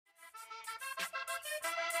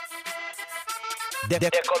De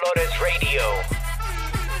Colores Radio.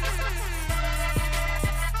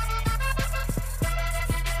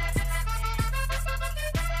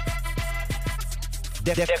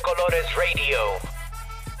 De Colores Radio.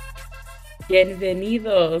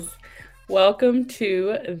 Bienvenidos. Welcome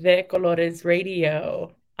to De Colores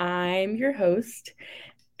Radio. I'm your host,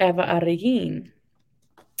 Eva Arreguin.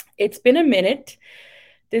 It's been a minute.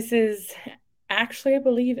 This is actually, I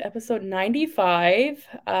believe, episode 95.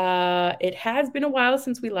 It has been a while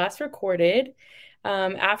since we last recorded.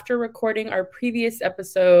 After recording our previous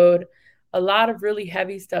episode, a lot of really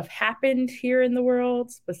heavy stuff happened here in the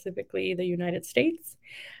world, specifically the United States.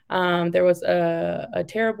 There was a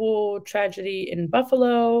terrible tragedy in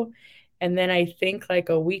Buffalo. And then I think like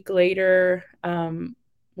a week later,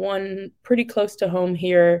 one pretty close to home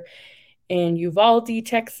here in Uvalde,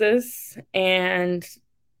 Texas. And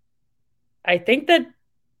I think that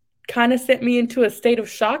kind of sent me into a state of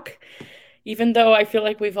shock, even though I feel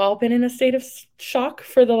like we've all been in a state of shock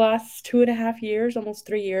for the last 2.5 years, almost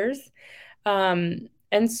 3 years. And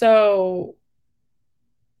so,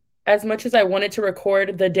 as much as I wanted to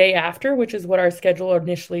record the day after, which is what our schedule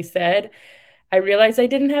initially said, I realized I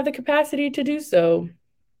didn't have the capacity to do so.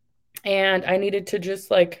 And I needed to just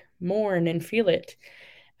like mourn and feel it.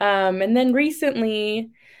 And then recently,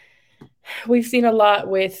 we've seen a lot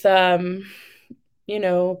with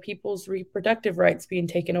people's reproductive rights being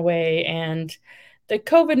taken away, and the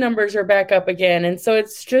COVID numbers are back up again. And so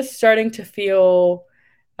it's just starting to feel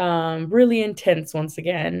really intense once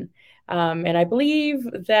again. And I believe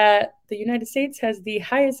that the United States has the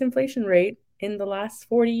highest inflation rate in the last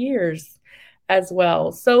 40 years as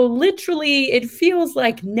well. So literally, it feels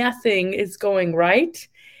like nothing is going right.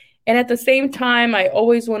 And at the same time, I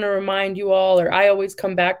always want to remind you all, or I always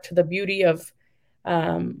come back to the beauty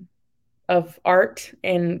um, of art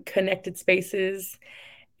and connected spaces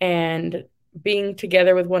and being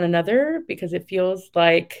together with one another, because it feels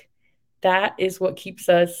like that is what keeps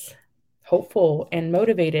us hopeful and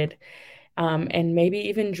motivated, and maybe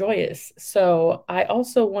even joyous. So I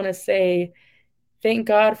also want to say thank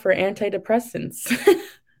God for antidepressants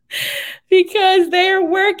because they're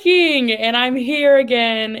working and I'm here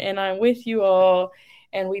again and I'm with you all,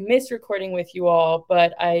 and we miss recording with you all,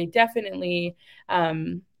 but I definitely a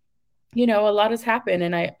lot has happened,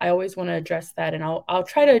 and I always want to address that, and I'll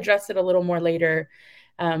try to address it a little more later.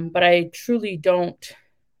 But I truly don't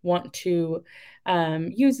want to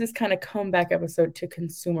use this kind of comeback episode to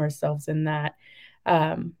consume ourselves in that.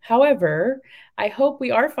 However, I hope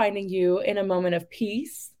we are finding you in a moment of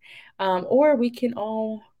peace, or we can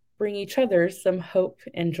all bring each other some hope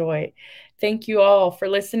and joy. Thank you all for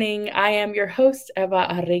listening. I am your host, Eva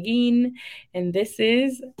Arreguin, and this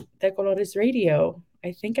is De Colores Radio.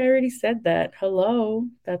 I think I already said that. Hello.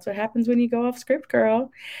 That's what happens when you go off script,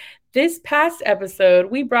 girl. This past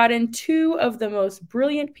episode, we brought in two of the most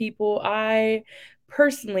brilliant people I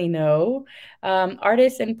personally know,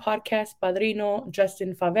 artist and podcast padrino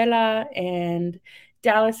Justin Favela and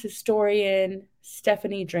Dallas historian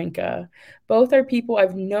Stephanie Drinka. Both are people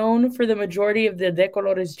I've known for the majority of the De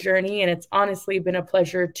Colores journey, and it's honestly been a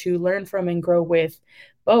pleasure to learn from and grow with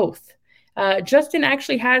both. Justin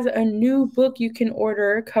actually has a new book you can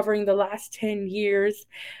order covering the last 10 years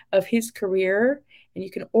of his career. And you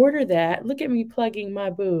can order that. Look at me plugging my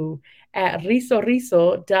boo at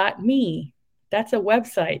risoriso.me. That's a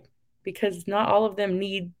website because not all of them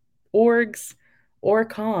need orgs or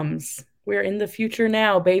comms. We're in the future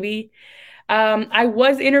now, baby. I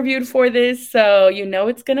was interviewed for this, so you know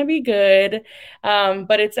it's going to be good.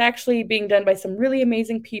 But it's actually being done by some really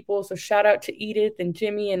amazing people. So shout out to Edith and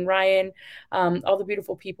Jimmy and Ryan, all the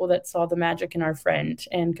beautiful people that saw the magic in our friend.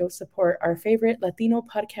 And go support our favorite Latino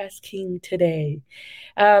podcast king today.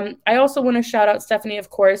 I also want to shout out Stephanie, of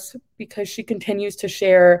course, because she continues to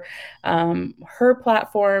share her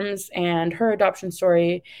platforms and her adoption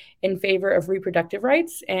story in favor of reproductive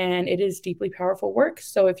rights. And it is deeply powerful work.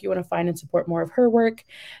 So if you want to find and support more of her work,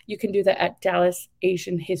 you can do that at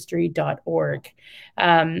dallasasianhistory.org.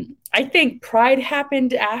 I think Pride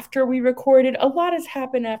happened after we recorded. A lot has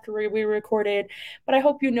happened after we recorded, but I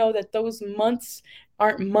hope you know that those months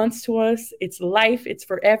aren't months to us. It's life, it's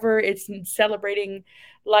forever. It's celebrating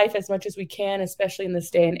life as much as we can, especially in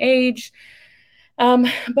this day and age.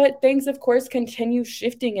 But things, of course, continue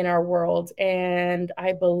shifting in our world. And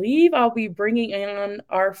I believe I'll be bringing on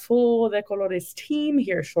our full De Colores team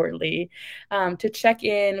here shortly to check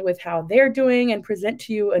in with how they're doing and present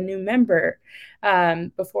to you a new member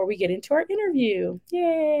before we get into our interview.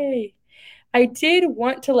 Yay! I did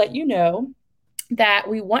want to let you know that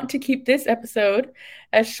we want to keep this episode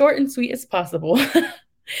as short and sweet as possible.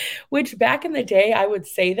 which back in the day, I would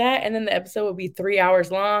say that, and then the episode would be 3 hours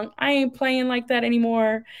long. I ain't playing like that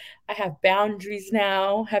anymore. I have boundaries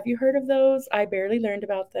now. Have you heard of those? I barely learned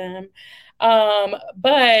about them.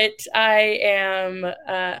 But I'm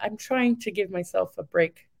trying to give myself a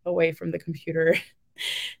break away from the computer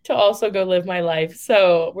to also go live my life.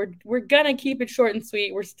 So we're gonna keep it short and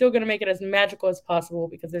sweet. We're still gonna make it as magical as possible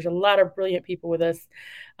because there's a lot of brilliant people with us,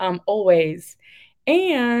 always.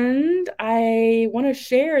 And I want to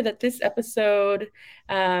share that this episode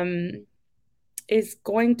um, is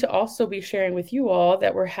going to also be sharing with you all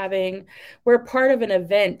that we're part of an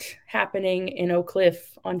event happening in Oak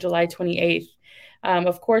Cliff on July 28th.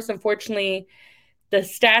 Of course, unfortunately, the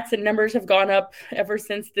stats and numbers have gone up ever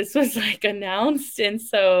since this was like announced. And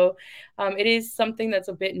so it is something that's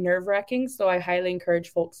a bit nerve wracking. So I highly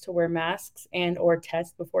encourage folks to wear masks and or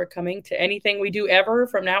test before coming to anything we do ever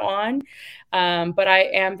from now on. But I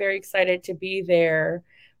am very excited to be there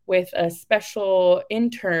with a special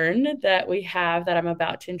intern that we have that I'm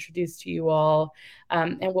about to introduce to you all.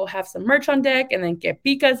 And we'll have some merch on deck, and then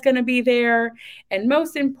Gepika is going to be there. And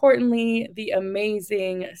most importantly, the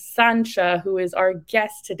amazing Sancha, who is our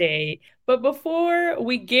guest today. But before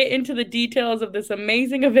we get into the details of this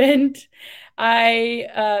amazing event,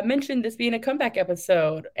 I mentioned this being a comeback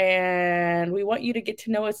episode, and we want you to get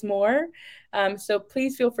to know us more. So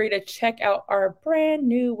please feel free to check out our brand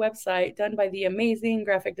new website done by the amazing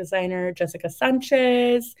graphic designer Jessica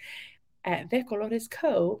Sanchez at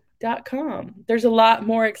decoloresco.com. There's a lot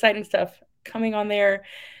more exciting stuff coming on there,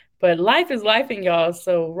 but life is lifing, y'all,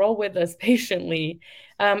 so roll with us patiently.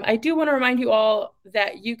 I do want to remind you all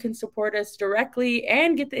that you can support us directly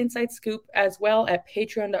and get the inside scoop as well at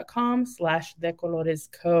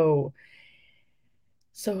patreon.com/decoloresco.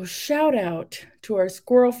 So shout out to our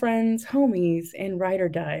squirrel friends, homies, and ride or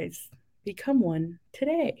dies. Become one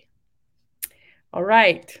today. All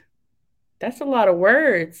right. That's a lot of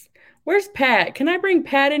words. Where's Pat? Can I bring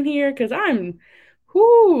Pat in here? Because I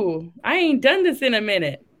ain't done this in a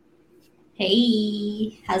minute.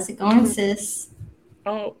 Hey, how's it going, sis?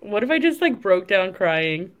 Oh, what if I just like broke down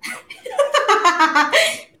crying?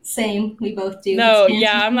 Same, we both do. No,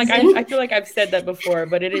 yeah, I'm like, I feel like I've said that before,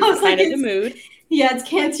 but it is kind like, of the mood. Yeah, it's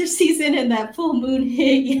cancer season and that full moon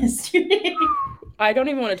hit yesterday. I don't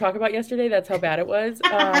even want to talk about yesterday. That's how bad it was.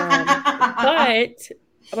 But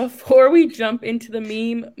before we jump into the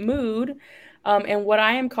meme mood and what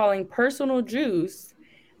I am calling personal juice,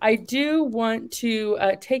 I do want to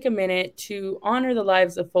take a minute to honor the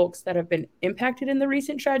lives of folks that have been impacted in the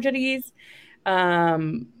recent tragedies.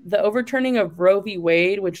 The overturning of Roe v.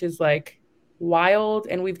 Wade, which is like wild,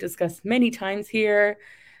 and we've discussed many times here.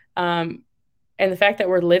 And the fact that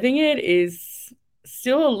we're living it is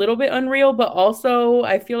still a little bit unreal, but also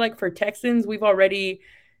I feel like for Texans, we've already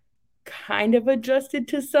kind of adjusted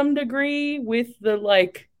to some degree with the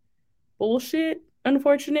like bullshit,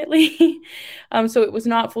 unfortunately. So it was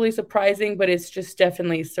not fully surprising, but it's just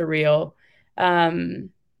definitely surreal. I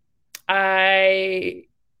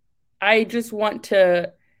just want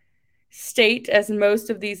to state, as most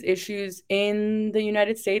of these issues in the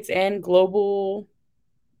United States and globally,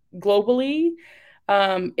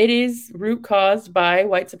 it is root caused by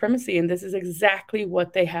white supremacy, and this is exactly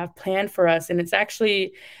what they have planned for us. And it's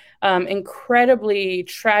actually incredibly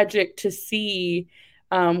tragic to see,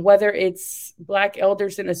 whether it's Black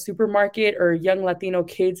elders in a supermarket or young Latino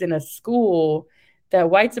kids in a school, that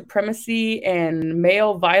white supremacy and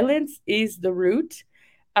male violence is the root.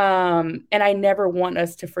 And I never want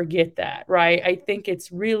us to forget that, right? I think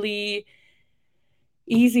it's really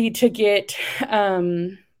easy to get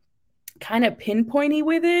kind of pinpointy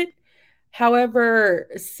with it. However,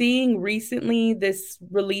 seeing recently this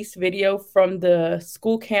released video from the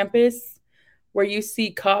school campus where you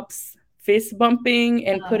see cops fist bumping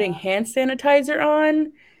and putting hand sanitizer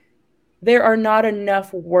on, there are not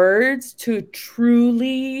enough words to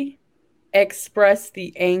truly express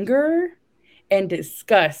the anger and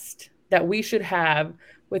disgust that we should have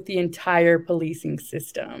with the entire policing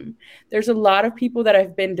system. There's a lot of people that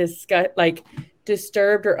have been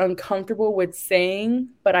disturbed or uncomfortable with saying,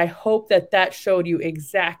 but I hope that showed you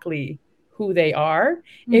exactly who they are,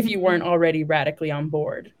 if you weren't already radically on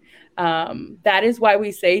board. That is why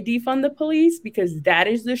we say defund the police, because that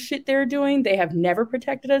is the shit they're doing. They have never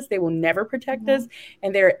protected us. They will never protect us.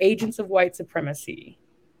 And they're agents of white supremacy.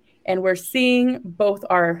 And we're seeing both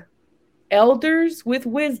our elders with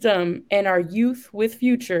wisdom and our youth with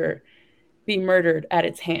future be murdered at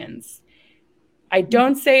its hands. I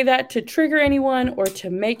don't say that to trigger anyone or to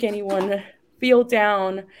make anyone feel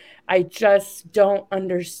down. I just don't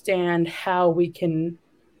understand how we can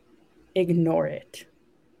ignore it.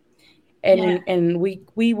 and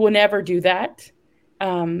we will never do that.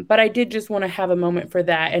 But I did just want to have a moment for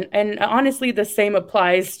that. And honestly, the same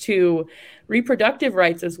applies to reproductive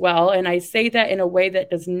rights as well. And I say that in a way that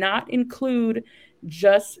does not include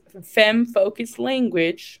just femme-focused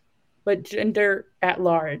language, but gender at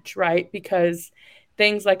large, right? Because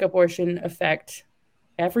things like abortion affect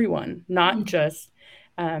everyone, not just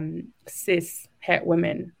cis het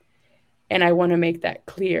women. And I want to make that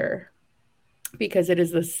clear because it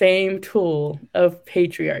is the same tool of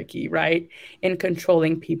patriarchy, right? In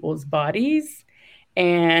controlling people's bodies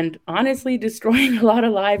and honestly destroying a lot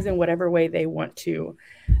of lives in whatever way they want to.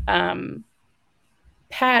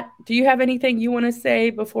 Pat, do you have anything you want to say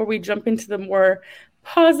before we jump into the more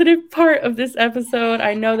positive part of this episode?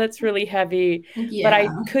 I know that's really heavy, but I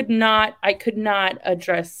could not not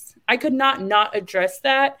address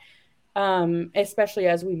that, especially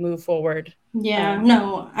as we move forward.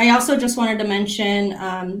 No, I also just wanted to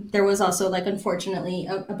mention there was also, like, unfortunately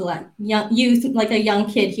a Black young youth, like a young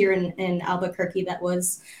kid here in Albuquerque that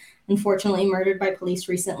was unfortunately murdered by police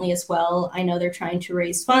recently as well. I know they're trying to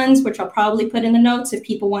raise funds, which I'll probably put in the notes if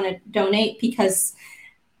people want to donate, because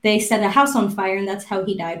they set a house on fire and that's how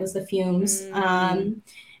he died, was the fumes.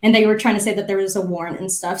 And they were trying to say that there was a warrant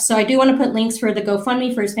and stuff. So I do want to put links for the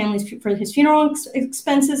GoFundMe for his family's, for his funeral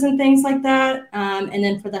expenses and things like that. And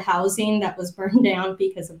then for the housing that was burned down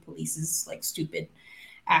because of police's, like, stupid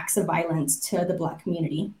acts of violence to the Black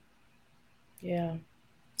community. Yeah.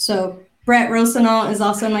 So Brett Rosenau is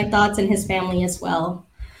also in my thoughts, and his family as well.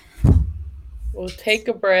 We'll take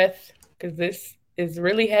a breath because this is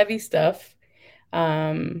really heavy stuff.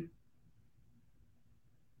 Yeah.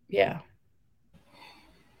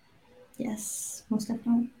 Yes, most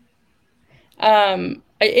definitely.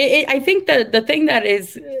 I think that the thing that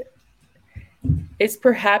is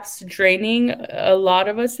perhaps draining a lot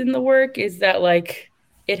of us in the work is that, like,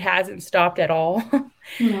 it hasn't stopped at all.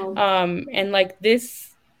 No. And, like, this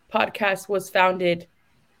podcast was founded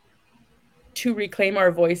to reclaim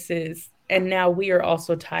our voices, and now we are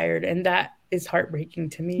also tired, and that is heartbreaking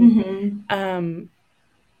to me. Mm-hmm.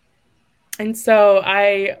 And so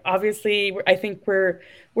I think we're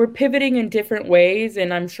pivoting in different ways,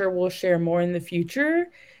 and I'm sure we'll share more in the future.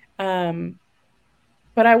 But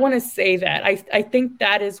I want to say that I think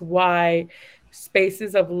that is why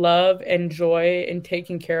spaces of love and joy and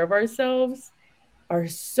taking care of ourselves are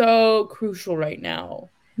so crucial right now.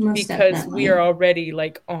 Most because definitely. we are already,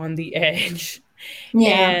 like, on the edge.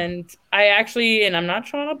 Yeah. And I'm not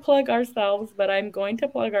trying to plug ourselves, but I'm going to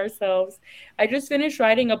plug ourselves. I just finished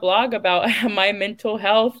writing a blog about my mental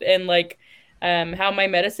health and, like, how my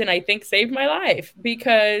medicine, I think, saved my life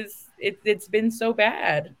because it's been so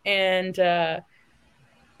bad. And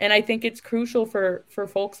I think it's crucial for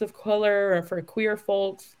folks of color or for queer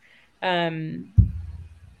folks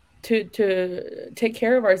to take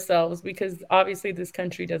care of ourselves, because obviously this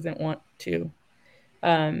country doesn't want to.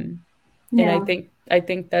 And I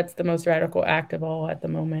think that's the most radical act of all at the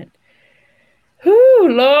moment. Whew,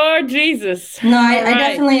 Lord Jesus. No, I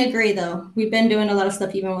definitely agree, though. We've been doing a lot of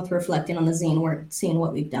stuff, even with reflecting on the zine work, seeing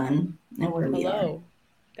what we've done and where we are.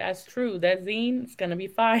 That's true. That zine is going to be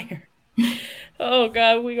fire. Oh,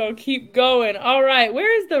 God, we're going to keep going. All right.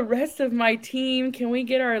 Where is the rest of my team? Can we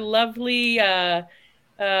get our lovely,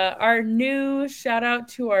 our new shout out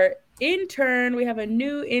to our intern? We have a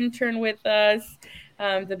new intern with us,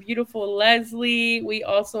 the beautiful Leslie. We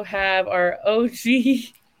also have our OG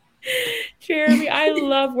Jeremy. I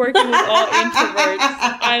love working with all introverts.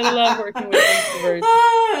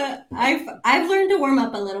 I've learned to warm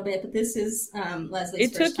up a little bit, but this is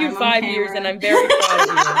Leslie's first time on camera. It took you 5 years, and I'm very proud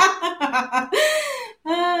of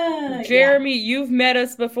you. Jeremy, you've met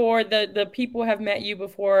us before. The people have met you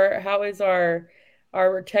before. How is our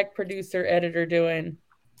tech producer editor doing?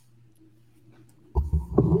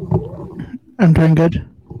 I'm doing good.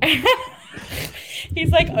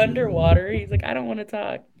 He's like underwater. He's like, I don't want to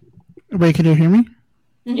talk. Wait, can you hear me?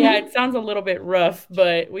 Mm-hmm. Yeah, it sounds a little bit rough,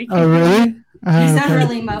 but we can. Oh, really? You sound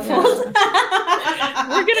really muffled. We're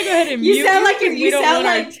gonna go ahead and mute you.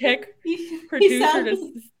 Our tech producer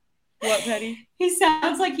to. What, Patty? He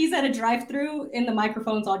sounds like he's at a drive-thru and the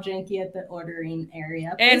microphone's all janky at the ordering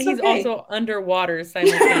area. And he's also underwater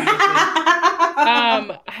simultaneously.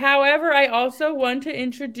 However, I also want to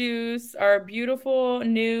introduce our beautiful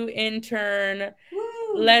new intern,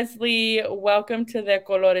 Leslie. Welcome to the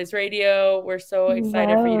Colores Radio. We're so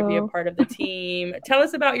excited for you to be a part of the team. Tell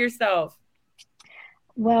us about yourself.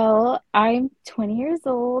 Well, I'm 20 years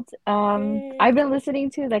old. I've been listening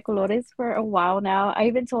to the Colores for a while now. I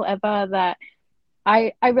even told Eva that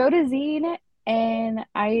I wrote a zine and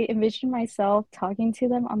I envisioned myself talking to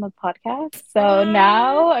them on the podcast. So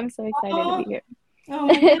now I'm so excited to be here. Oh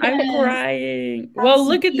my goodness. I'm crying. That's Well, so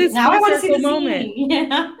look at cute. this Now I full want to see circle the moment.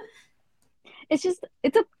 zine.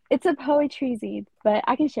 Yeah. It's a poetry zine, but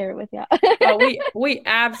I can share it with y'all. Oh, we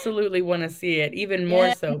absolutely want to see it, even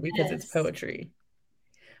more so because it's Yes. poetry.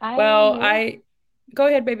 I Well, really- go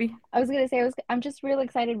ahead, baby. I was gonna say I'm just real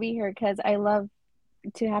excited to be here because I love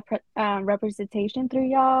to have representation through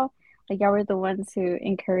y'all. Like y'all were the ones who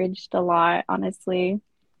encouraged a lot, honestly.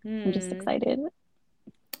 I'm just excited.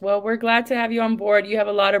 Well, we're glad to have you on board. You have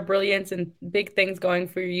a lot of brilliance and big things going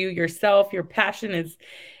for you yourself. Your passion is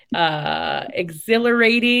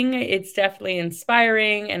exhilarating. It's definitely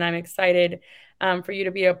inspiring, and I'm excited for you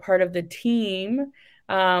to be a part of the team.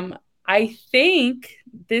 I think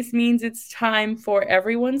this means it's time for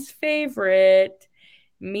everyone's favorite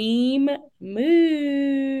meme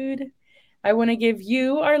mood. I want to give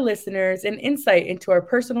you, our listeners, an insight into our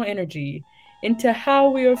personal energy, into how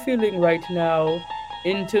we are feeling right now,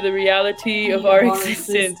 into the reality of our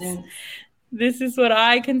existence. This is what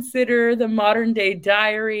I consider the modern day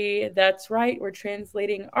diary. That's right, we're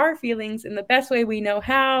translating our feelings in the best way we know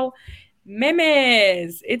how.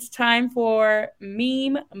 Memes. It's time for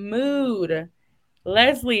meme mood.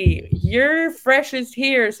 Leslie, you're freshest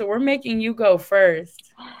here, so we're making you go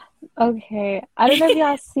first. Okay. I don't know if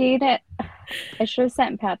y'all seen it. I should have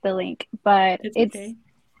sent Pat the link, but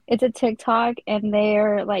it's a TikTok and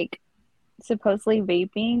they're like supposedly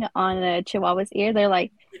vaping on a chihuahua's ear. They're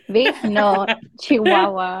like, vape no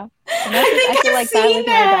chihuahua. And I feel like that with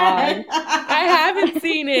my dog. I haven't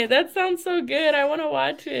seen it. That sounds so good. I want to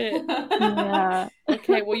watch it. Yeah.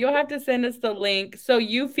 Okay, well, you'll have to send us the link. So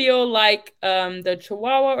you feel like the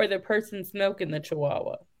chihuahua or the person smoking the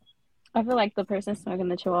chihuahua? I feel like the person smoking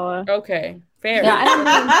the chihuahua. Okay, fair. Yeah, I don't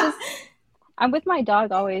know. I'm with my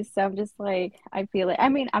dog always, so I'm just like, I feel it. I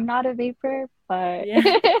mean, I'm not a vapor, but yeah.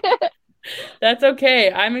 That's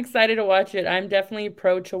okay. I'm excited to watch it. I'm definitely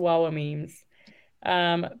pro chihuahua memes.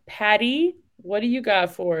 Patty, what do you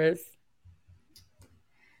got for us?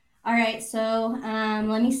 All right, so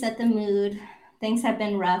let me set the mood. Things have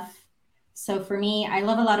been rough. So for me, I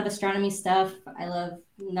love a lot of astronomy stuff. I love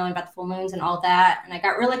knowing about the full moons and all that. And I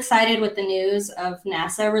got real excited with the news of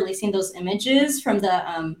NASA releasing those images from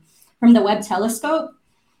the Webb telescope.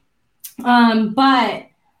 But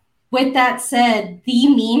with that said, the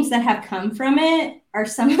memes that have come from it are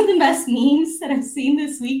some of the best memes that I've seen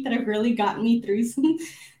this week that have really gotten me through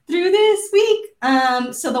this week.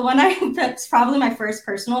 So the one that's probably my first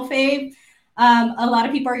personal fave. A lot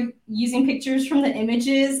of people are using pictures from the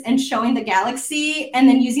images and showing the galaxy, and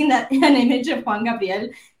then using an image of Juan Gabriel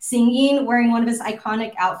singing, wearing one of his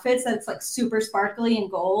iconic outfits that's like super sparkly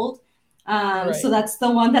and gold. Right. So that's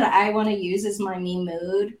the one that I want to use as my meme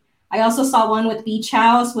mood. I also saw one with Beach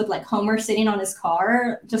House with like Homer sitting on his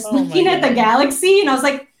car, just looking at the galaxy. And I was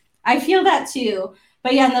like, I feel that too.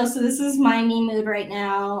 But yeah, no, so this is my meme mood right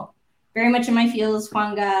now. Very much in my feels,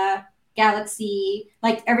 Juanga, galaxy,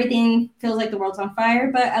 like everything feels like the world's on fire.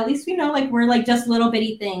 But at least we know like we're like just little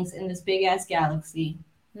bitty things in this big ass galaxy.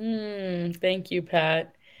 Thank you,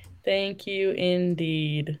 Pat. Thank you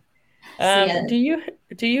indeed. Do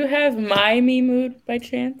you have my meme mood by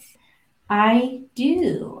chance? I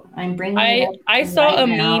do. I'm bringing it up. I saw a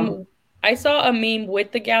meme. I saw a meme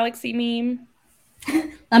with the galaxy meme.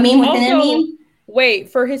 A meme within a meme? Wait,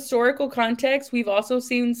 for historical context, we've also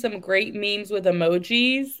seen some great memes with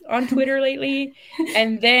emojis on Twitter lately.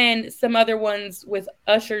 And then some other ones with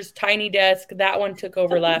Usher's Tiny Desk. That one took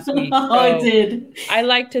over last week. Oh, it did. I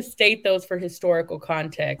like to state those for historical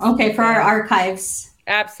context. Okay, for our archives.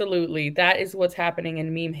 Absolutely. That is what's happening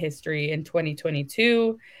in meme history in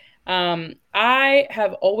 2022. I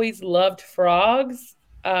have always loved frogs.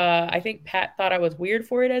 I think Pat thought I was weird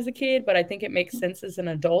for it as a kid, but I think it makes sense as an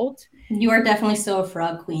adult. You are definitely still a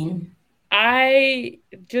frog queen. I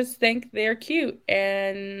just think they're cute.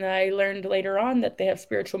 And I learned later on that they have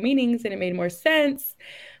spiritual meanings and it made more sense.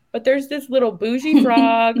 But there's this little bougie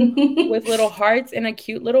frog with little hearts and a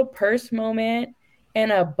cute little purse moment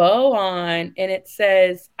and a bow on. And it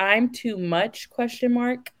says, "I'm too much, ?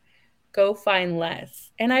 Go find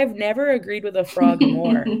less." And I've never agreed with a frog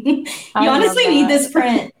more. You honestly need this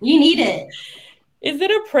print. You need it. Is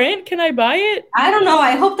it a print? Can I buy it? I don't know.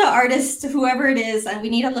 I hope the artist, whoever it is, and we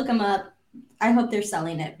need to look them up. I hope they're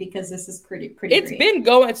selling it because this is pretty It's great.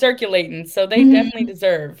 been circulating, so they definitely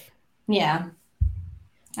deserve. Yeah.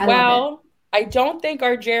 I don't think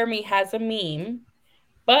our Jeremy has a meme,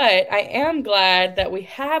 but I am glad that we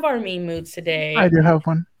have our meme moods today. I do have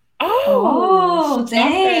one. Oh,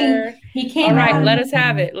 dang. He came All right, on. let us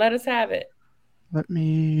have it. Let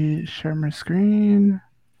me share my screen.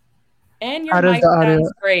 And How your does mic the audio?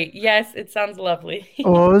 sounds great. Yes, it sounds lovely.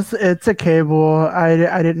 Well, it's a cable. I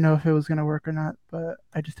didn't know if it was gonna work or not, but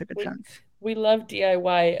I just took a we chance. we love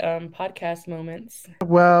DIY podcast moments.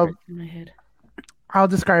 Well, In my head. I'll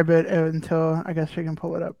describe it until I guess she can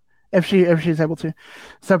pull it up if she's able to.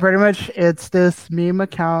 So pretty much it's this meme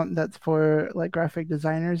account that's for like graphic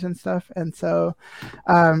designers and stuff. And so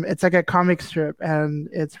it's like a comic strip and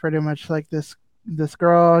it's pretty much like this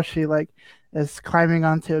girl, she like is climbing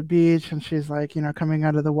onto a beach and she's like, coming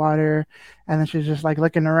out of the water and then she's just like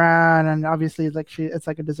looking around and obviously like it's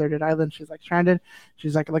like a deserted island. She's like stranded.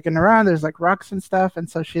 She's like looking around, there's like rocks and stuff. And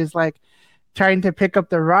so she's like trying to pick up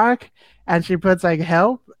the rock and she puts like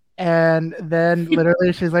help and then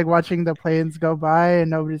literally she's like watching the planes go by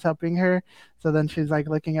and nobody's helping her, so then she's like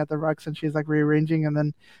looking at the rocks and she's like rearranging and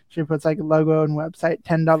then she puts like logo and website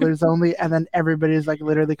 $10 only and then everybody's like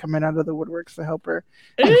literally coming out of the woodworks to help her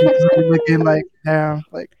and she's like looking like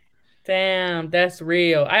damn, that's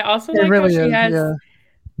real. I also it like how really she is, has yeah.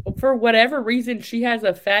 For whatever reason, she has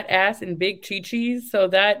a fat ass and big chi-chis, so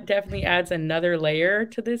that definitely adds another layer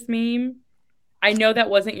to this meme. I know that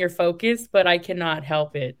wasn't your focus, but I cannot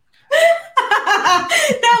help it.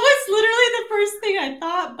 That was literally the first thing I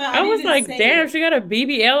thought, but I was like, damn, she got a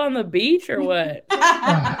BBL on the beach or what?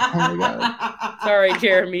 Oh my God. Sorry,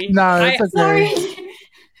 Jeremy. No, it's okay. Sorry.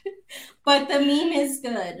 But the meme is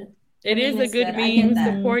good. It is a good meme.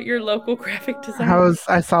 Support your local graphic designer.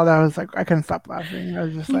 I saw that. I was like, I couldn't stop laughing. I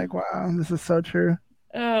was just like, wow, this is so true.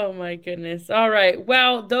 Oh my goodness. All right.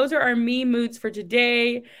 Well, those are our meme moods for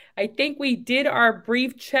today. I think we did our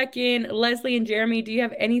brief check-in. Leslie and Jeremy, do you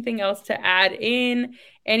have anything else to add in?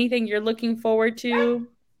 Anything you're looking forward to?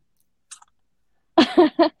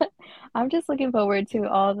 I'm just looking forward to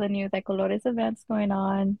all the new De Colores events going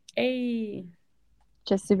on. Hey.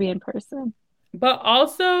 Just to be in person. But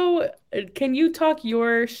also, can you talk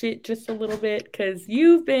your shit just a little bit? Because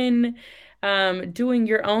you've been doing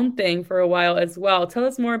your own thing for a while as well. Tell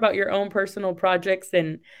us more about your own personal projects,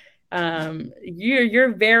 and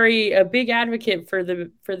you're very a big advocate for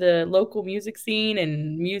the local music scene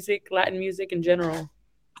and Latin music in general.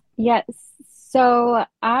 Yes, so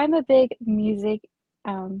I'm a big music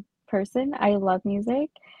person. I love music.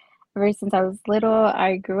 Ever since I was little,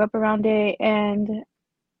 I grew up around it, and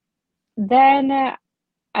then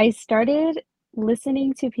I started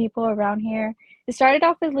listening to people around here. It started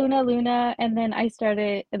off with Luna Luna, and then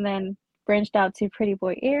branched out to Pretty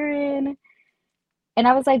Boy Aaron. And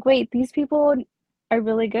I was like, wait, these people are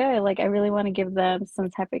really good. Like, I really want to give them some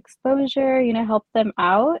type of exposure, help them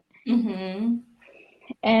out. Mm-hmm.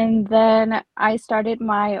 And then I started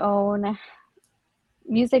my own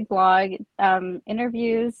music blog,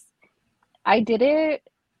 interviews. I did it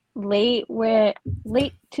late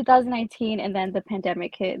 2019, and then the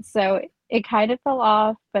pandemic hit. So it kind of fell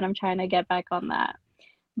off, but I'm trying to get back on that.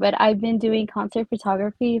 But I've been doing concert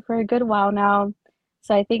photography for a good while now.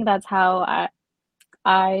 So I think that's how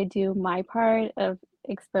I do my part of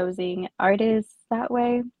exposing artists that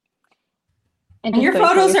way. And your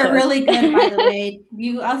photos are really good, by the way.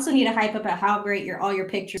 You also need to hype up at how great all your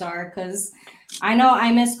pictures are, because I know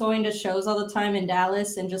I miss going to shows all the time in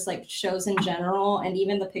Dallas and just like shows in general. And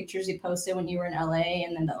even the pictures you posted when you were in LA,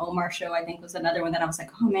 and then the Omar show, I think, was another one that I was like,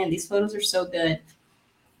 oh man, these photos are so good.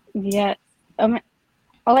 Yeah.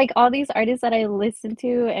 Like all these artists that I listen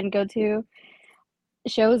to and go to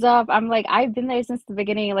shows up, I'm like, I've been there since the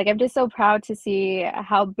beginning. Like, I'm just so proud to see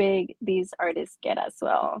how big these artists get as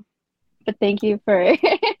well. But thank you for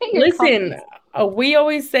listen. We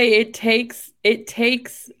always say it takes.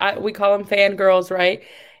 We call them fangirls, right?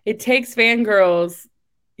 It takes fangirls.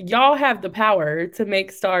 Y'all have the power to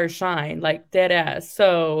make stars shine, like dead ass.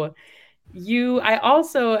 So I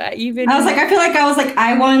also I feel like I was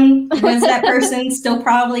that person, still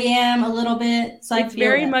probably am a little bit. So it's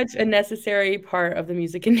very much a necessary part of the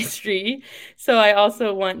music industry. So I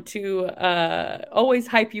also want to always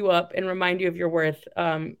hype you up and remind you of your worth.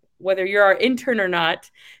 Whether you're our intern or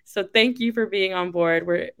not. So thank you for being on board.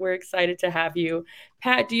 We're excited to have you.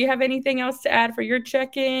 Pat, do you have anything else to add for your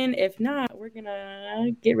check-in? If not, we're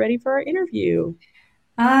gonna get ready for our interview.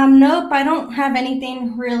 Nope, I don't have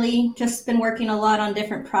anything really. Just been working a lot on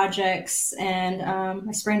different projects, and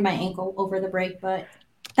I sprained my ankle over the break, but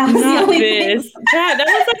that was the only thing. Pat, that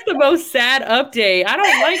was like the most sad update. I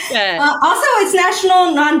don't like that. Also, it's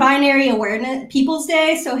National Non-Binary Awareness People's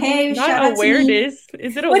Day, so hey, not shout awareness. Out to me.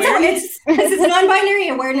 Is it awareness? It's Non-Binary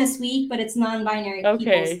Awareness Week, but it's Non-Binary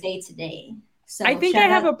People's Day today. So I think I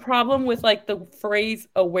have a problem with like the phrase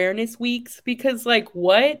awareness weeks, because like,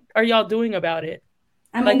 what are y'all doing about it?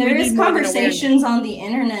 I mean, Like, there we is need more than conversations on the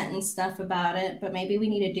internet and stuff about it, but maybe we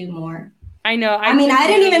need to do more. I know. I mean, I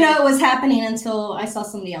didn't even know it was happening until I saw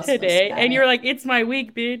somebody else post today, about and it. you're like, it's my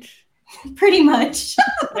week, bitch. Pretty much.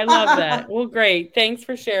 I love that. Well, great. Thanks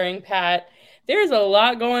for sharing, Pat. There's a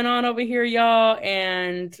lot going on over here, y'all,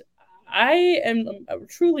 and I am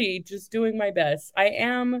truly just doing my best. I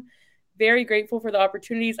am very grateful for the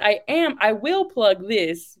opportunities. I will plug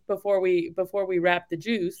this before we wrap the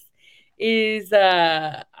juice.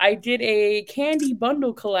 I did a candy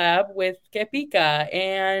bundle collab with Kepika,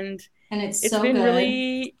 and it's it's so been good.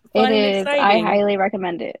 Really fun and exciting. I highly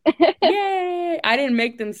recommend it. Yay! I didn't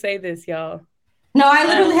make them say this, y'all. No, I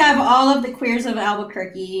literally have all of the queers of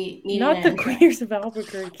Albuquerque eating Not it. the queers of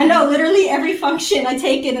Albuquerque. I know, literally every function I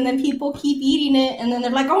take it, and then people keep eating it, and then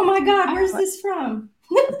they're like, "Oh my God, where's this from?"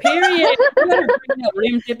 Period. You better bring that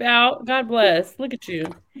rim dip out. God bless. Look at you.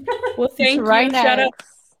 Well, thank you.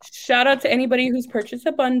 Shout out to anybody who's purchased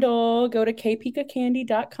a bundle. Go to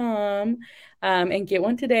kpikacandy.com and get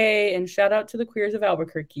one today. And shout out to the queers of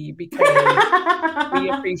Albuquerque because we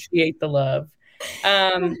appreciate the love.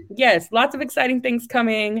 Yes, lots of exciting things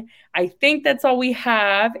coming. I think that's all we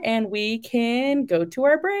have, and we can go to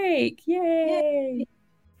our break. Yay!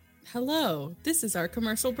 Hello, this is our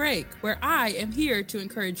commercial break, where I am here to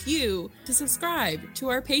encourage you to subscribe to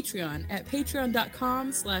our Patreon at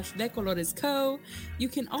patreon.com/decoloresco. You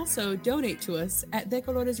can also donate to us at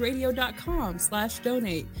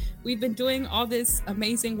decoloresradio.com/donate. We've been doing all this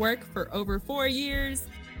amazing work for over 4 years.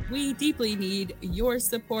 We deeply need your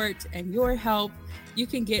support and your help. You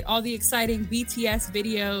can get all the exciting BTS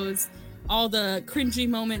videos, all the cringy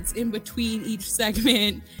moments in between each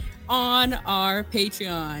segment on our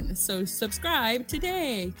Patreon. So subscribe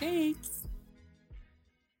today. Thanks.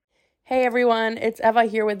 Hey everyone, it's Eva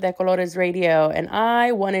here with Decolores Radio, and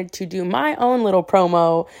I wanted to do my own little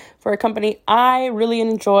promo for a company I really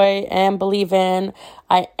enjoy and believe in.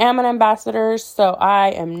 I am an ambassador, so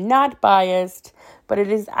I am not biased, but it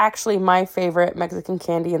is actually my favorite Mexican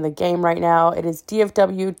candy in the game right now. It is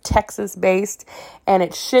DFW, Texas-based, and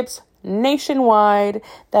it ships nationwide.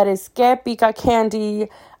 That is Que Pica Candy.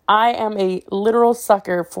 I am a literal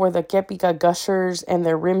sucker for the Que Pica Gushers and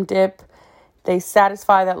their rim dip. They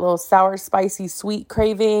satisfy that little sour, spicy, sweet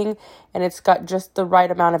craving, and it's got just the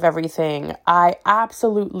right amount of everything. I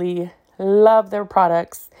absolutely love their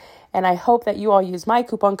products, and I hope that you all use my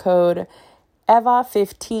coupon code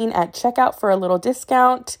EVA15 at checkout for a little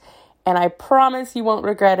discount, and I promise you won't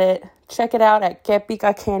regret it. Check it out at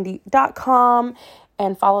quepicacandy.com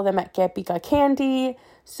and follow them at Que Pica Candy.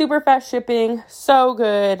 Super fast shipping, so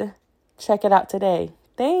good. Check it out today.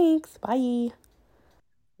 Thanks. Bye.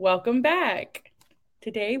 Welcome back.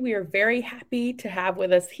 Today we are very happy to have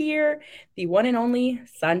with us here the one and only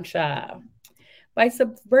Sancha. By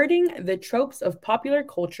subverting the tropes of popular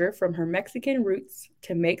culture from her Mexican roots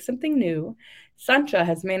to make something new, Sancha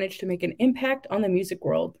has managed to make an impact on the music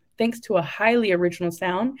world thanks to a highly original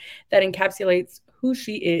sound that encapsulates who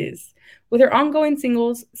she is. With her ongoing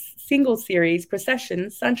single series,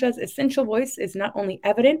 Processions, Sancha's essential voice is not only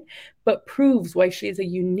evident, but proves why she is a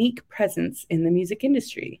unique presence in the music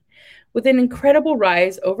industry. With an incredible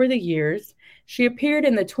rise over the years, she appeared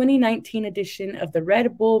in the 2019 edition of the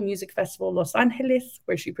Red Bull Music Festival Los Angeles,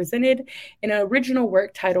 where she presented an original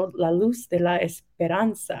work titled La Luz de la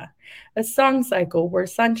Esperanza, a song cycle where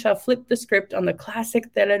Sancha flipped the script on the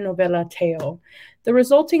classic telenovela Teo. The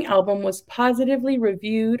resulting album was positively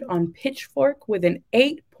reviewed on Pitchfork with an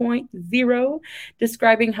 8.0,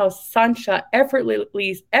 describing how Sancha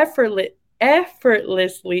effortlessly,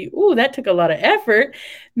 ooh, that took a lot of effort,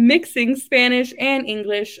 mixing Spanish and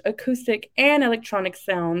English, acoustic and electronic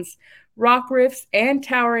sounds, rock riffs, and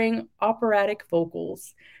towering operatic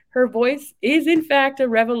vocals. Her voice is, in fact, a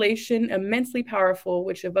revelation immensely powerful,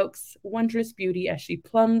 which evokes wondrous beauty as she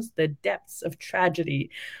plumbs the depths of tragedy.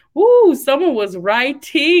 Ooh, someone was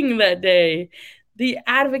writing that day. The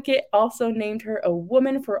Advocate also named her a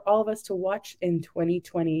woman for all of us to watch in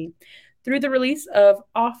 2020. Through the release of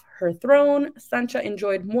Off Her Throne, Sancha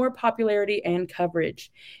enjoyed more popularity and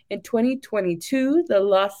coverage. In 2022, the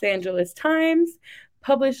Los Angeles Times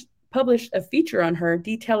published a feature on her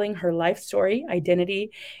detailing her life story,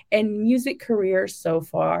 identity, and music career so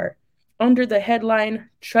far. Under the headline,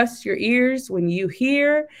 Trust Your Ears When You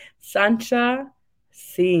Hear Sancha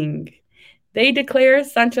Sing. They declare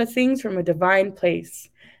Sancha sings from a divine place.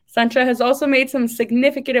 Sancha has also made some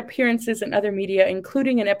significant appearances in other media,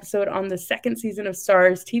 including an episode on the second season of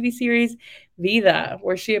Star's TV series Vida,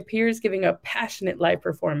 where she appears giving a passionate live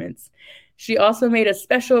performance. She also made a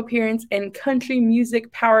special appearance in country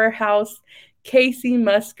music powerhouse Casey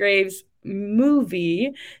Musgraves'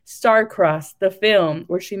 movie Starcrossed, the film,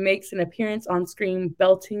 where she makes an appearance on screen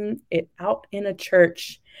belting it out in a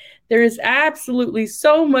church. There is absolutely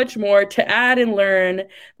so much more to add and learn,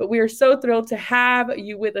 but we are so thrilled to have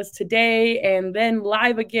you with us today and then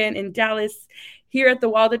live again in Dallas here at the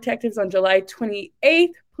Wild Detectives on July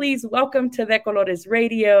 28th. Please welcome to De Colores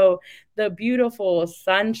Radio, the beautiful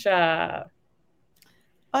Sancha.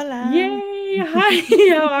 Hola. Yay.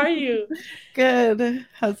 Hi, how are you? Good.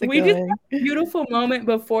 How's it going? We just had a beautiful moment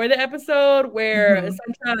before the episode where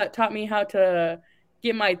Sancha taught me how to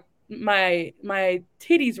get my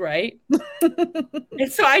titties right.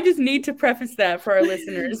 And so I just need to preface that for our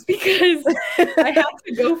listeners because I have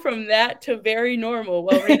to go from that to very normal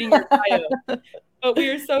while reading your bio. But we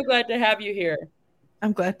are so glad to have you here.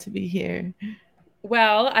 I'm glad to be here.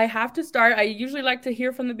 Well, I have to start. I usually like to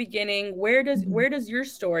hear from the beginning. Where does your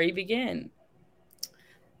story begin?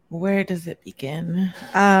 Where does it begin?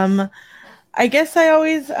 I guess I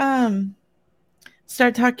always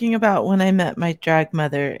start talking about when I met my drag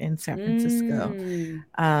mother in San Francisco.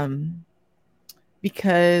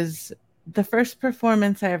 Because the first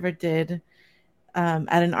performance I ever did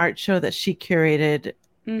at an art show that she curated,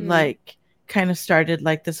 like, kind of started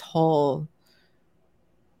like this whole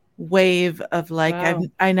wave of like, wow.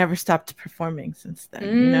 I never stopped performing since then,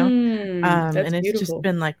 you know? And it's beautiful. Just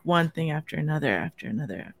been like one thing after another, after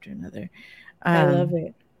another, after another. I love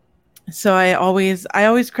it. So I always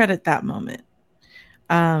credit that moment.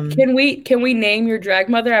 Can we name your drag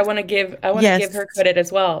mother? I want to give her credit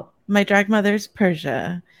as well. My drag mother's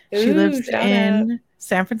Persia. She lives in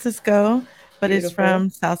San Francisco, but is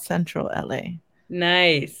from South Central LA.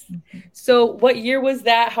 Nice. So what year was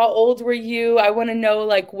that? How old were you? I want to know,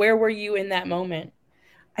 like, where were you in that moment?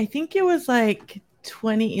 I think it was like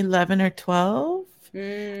 2011 or 12.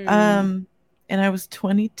 And I was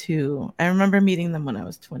 22. I remember meeting them when I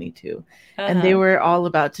was 22. And they were all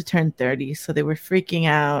about to turn 30. So they were freaking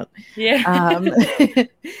out. Yeah.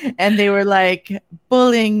 And they were like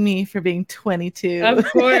bullying me for being 22.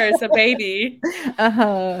 Of course, a baby.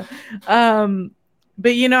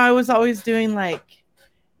 But, you know, I was always doing like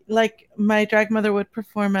my drag mother would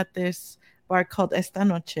perform at this bar called Esta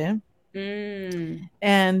Noche.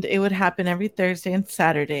 And it would happen every Thursday and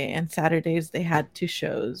Saturday. And Saturdays they had 2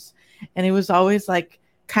 shows. And it was always like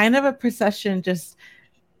kind of a procession, just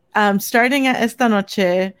starting at Esta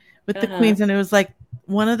Noche with the queens. And it was like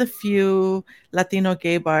one of the few Latino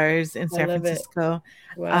gay bars in San Francisco.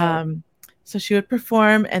 Wow. So she would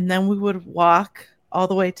perform and then we would walk all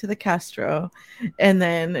the way to the Castro and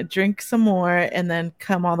then drink some more and then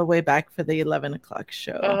come all the way back for the 11 o'clock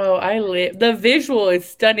show. Oh, the visual is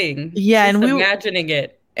stunning. Yeah. Just and imagining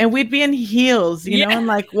it. And we'd be in heels, you know, and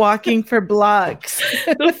like walking for blocks.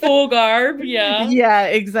 The full garb. Yeah. Yeah,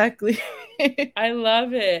 exactly. I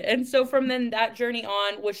love it. And so from then that journey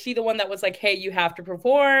on, was she the one that was like, hey, you have to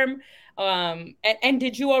perform? And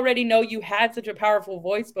did you already know you had such a powerful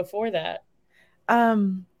voice before that?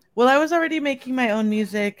 Well, I was already making my own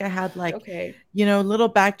music. I had like, you know,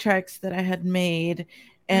 little backtracks that I had made.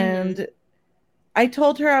 And I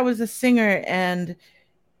told her I was a singer and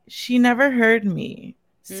she never heard me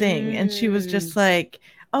sing. And she was just like,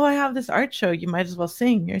 oh, I have this art show. You might as well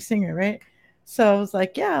sing. You're a singer, right? So I was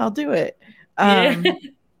like, yeah, I'll do it. And,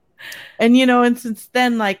 you know, and since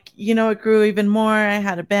then, like, you know, it grew even more. I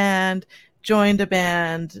had a band, joined a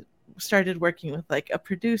band, started working with like a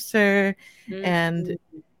producer and,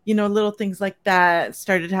 you know, little things like that.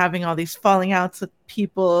 Started having all these falling outs with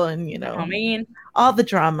people and, you know, all the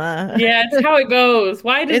drama. Yeah, it's how it goes.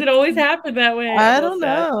 Why does it always happen that way? I don't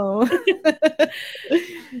know.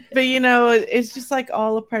 But, you know, it's just like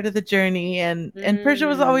all a part of the journey. And Persia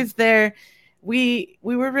was always there. We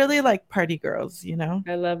were really like party girls, you know.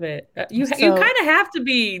 I love it. You kind of have to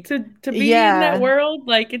be to be in that world.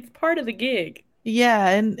 Like, it's part of the gig. Yeah,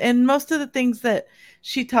 and most of the things that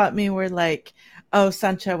she taught me were like, oh,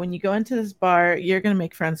 Sancha, when you go into this bar, you're gonna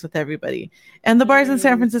make friends with everybody. And the bars in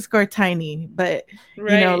San Francisco are tiny, but you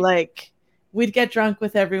know, like we'd get drunk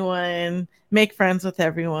with everyone, make friends with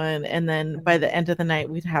everyone, and then by the end of the night,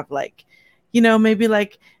 we'd have like, you know, maybe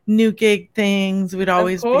like new gig things. We'd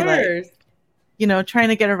always be like, you know, trying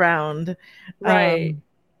to get around. Right.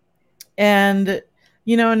 And,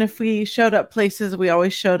 you know, and if we showed up places, we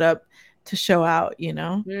always showed up to show out, you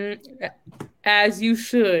know? As you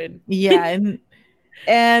should. Yeah.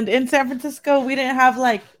 And in San Francisco, we didn't have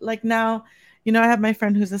like now, you know, I have my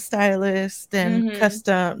friend who's a stylist and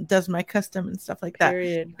does my custom and stuff like that.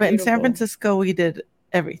 Period. But in San Francisco, we did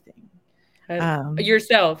everything.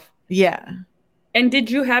 Yourself? Yeah. And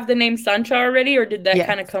did you have the name Sancha already, or did that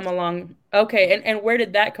kind of come along? Okay, and where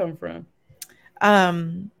did that come from?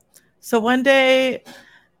 So one day,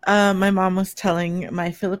 my mom was telling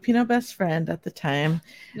my Filipino best friend at the time,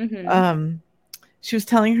 she was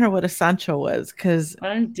telling her what a Sancho was, because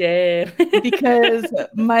I'm dead. because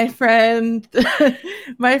my friend's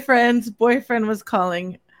boyfriend was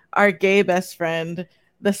calling our gay best friend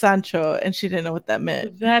the Sancho, and she didn't know what that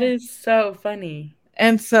meant. That is so funny.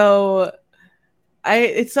 And so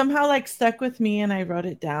it somehow like stuck with me, and I wrote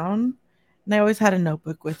it down. And I always had a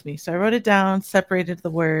notebook with me. So I wrote it down, separated the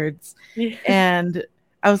words, and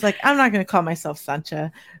I was like, I'm not going to call myself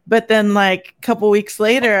Sancha. But then like a couple weeks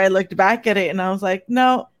later, I looked back at it and I was like,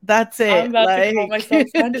 no, that's it. I'm about to call myself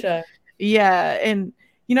Sancha. Yeah. And,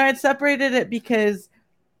 I'd separated it because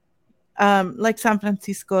like San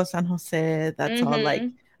Francisco, San Jose, that's all like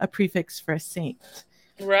a prefix for a saint.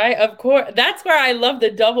 Right. Of course. That's where I love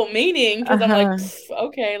the double meaning, because I'm like,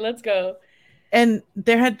 okay, let's go. And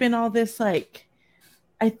there had been all this, like,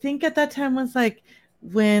 I think at that time was like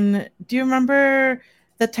do you remember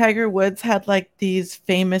that Tiger Woods had like these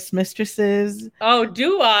famous mistresses? Oh,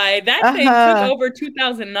 do I? That thing took over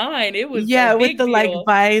 2009. It was a big with the deal. like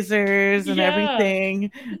visors and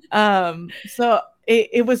everything. So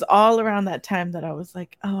it was all around that time that I was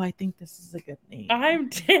like, oh, I think this is a good name. I'm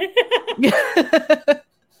dead.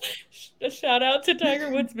 A shout out to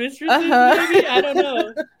Tiger Woods' mistresses, maybe? I don't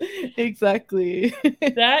know. Exactly.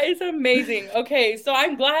 That is amazing. Okay, so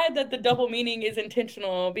I'm glad that the double meaning is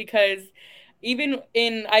intentional, because even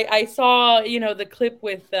I saw, the clip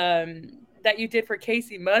with that you did for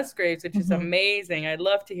Casey Musgraves, which is amazing. I'd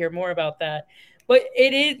love to hear more about that. But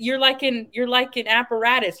you're like an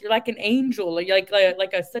apparatus. You're like an angel. Like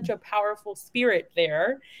such a powerful spirit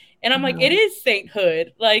there. And I'm like, it is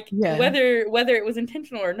sainthood. Like whether it was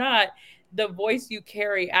intentional or not, the voice you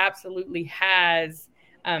carry absolutely has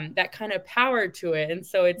that kind of power to it. And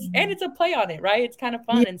so it's a play on it, right? It's kind of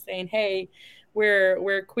fun and saying, hey,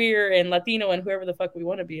 we're queer and Latino and whoever the fuck we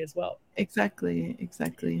want to be as well. Exactly.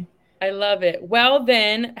 I love it. Well,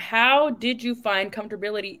 then, how did you find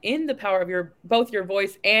comfortability in the power of both your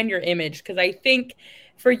voice and your image? Because I think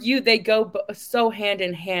for you, they go so hand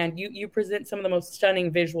in hand. You present some of the most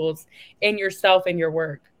stunning visuals in yourself and your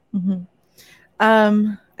work.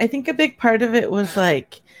 I think a big part of it was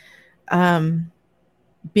like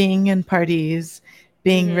being in parties,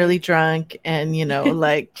 being really drunk, and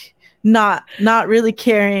like not really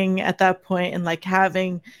caring at that point, and like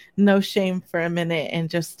having no shame for a minute, and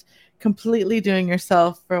just completely doing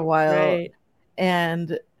yourself for a while. Right.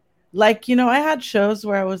 And like, I had shows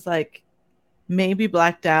where I was like maybe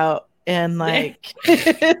blacked out, and like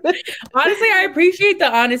honestly, I appreciate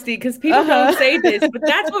the honesty, because people don't say this, but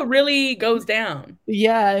that's what really goes down.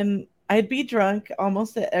 Yeah. And I'd be drunk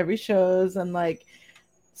almost at every shows, and like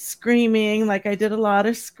screaming. Like I did a lot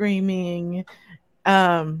of screaming,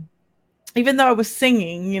 even though I was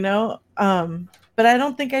singing, but I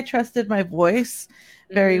don't think I trusted my voice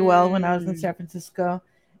very well when I was in San Francisco.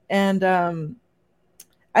 And I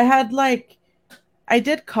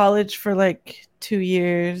did college for like 2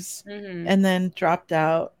 years and then dropped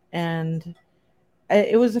out. And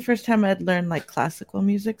it was the first time I'd learned like classical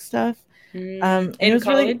music stuff. And it was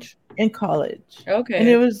college? In college. Okay. And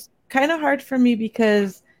it was kind of hard for me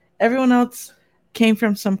because everyone else came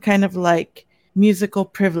from some kind of like musical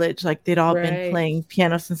privilege. Like they'd all been playing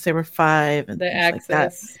piano since they were 5 and the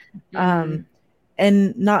access. Like that.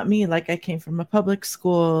 And not me. Like I came from a public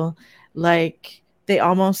school. Like they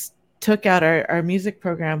almost took out our music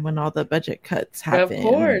program when all the budget cuts happened.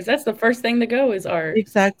 Of course. That's the first thing to go is art.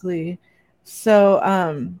 Exactly. So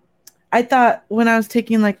I thought when I was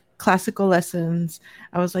taking like classical lessons,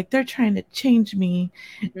 I was like, they're trying to change me.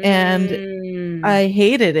 And I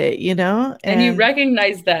hated it, And you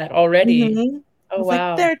recognize that already. Oh, wow.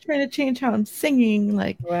 Like, they're trying to change how I'm singing.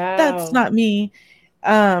 Like, that's not me.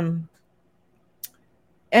 And,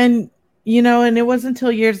 and it wasn't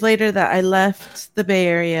until years later that I left the Bay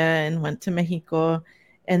Area and went to Mexico.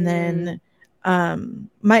 And then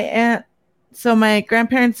my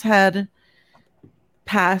grandparents had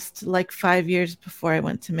passed like 5 years before I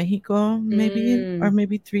went to Mexico,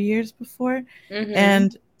 maybe 3 years before.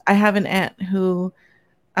 And I have an aunt who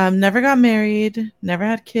never got married, never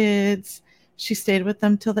had kids. She stayed with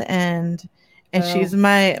them till the end. And she's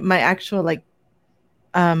my actual like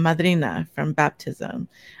madrina from baptism.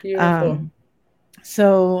 Beautiful.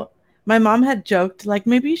 So my mom had joked like,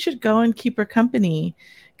 maybe you should go and keep her company,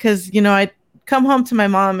 because I'd come home to my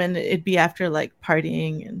mom and it'd be after like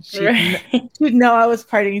partying, and she'd know I was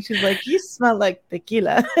partying. She's like, you smell like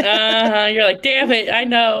tequila. You're like, damn it, I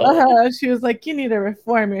know. She was like, you need to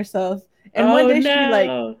reform yourself. And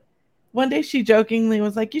one day she jokingly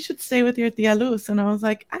was like, you should stay with your tia Luz. And I was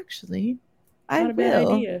like, actually, I Not a will. bad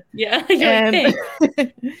idea. Yeah. And,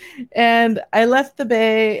 like, and I left the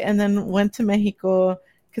Bay and then went to Mexico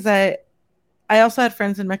because I also had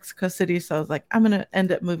friends in Mexico City. So I was like, I'm going to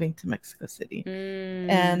end up moving to Mexico City.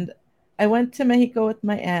 And I went to Mexico with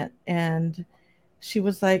my aunt, and she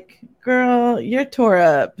was like, girl, you're tore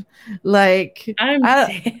up. Like,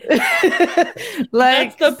 like,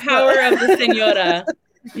 that's the power of the señora.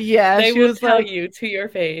 Yeah, they will tell like, you to your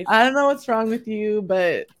face. I don't know what's wrong with you,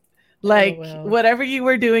 but like whatever you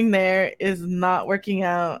were doing there is not working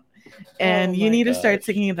out, and you need to start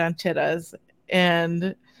singing rancheras.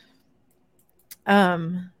 And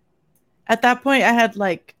at that point I had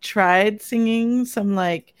like tried singing some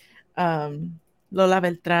like Lola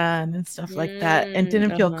Beltran and stuff like that, and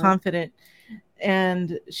didn't feel confident.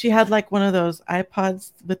 And she had like one of those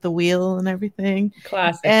iPods with the wheel and everything.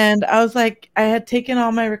 Classic. And I was like, I had taken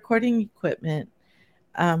all my recording equipment,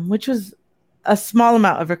 which was a small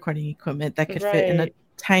amount of recording equipment that could fit in a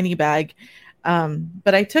tiny bag.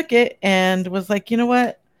 But I took it and was like, you know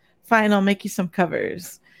what? Fine, I'll make you some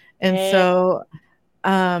covers. And so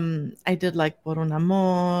I did like Por un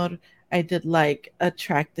Amor. I did like a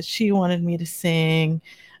track that she wanted me to sing.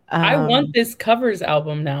 I want this covers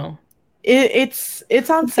album now. It's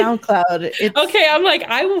on SoundCloud. Okay, I'm like,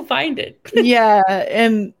 I will find it. Yeah,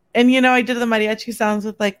 and you know, I did the mariachi sounds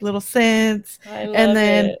with like little synths. And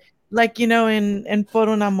then it. Like, you know, in Por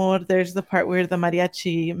un Amor, there's the part where the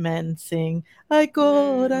mariachi men sing, Ay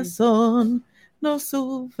corazón, no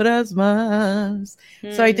sufras más.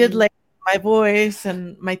 So I did like my voice,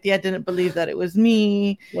 and my tia didn't believe that it was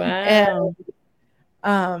me. Wow.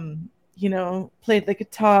 And you know, played the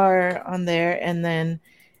guitar on there. And then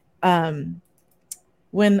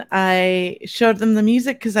when I showed them the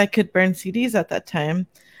music, because I could burn CDs at that time,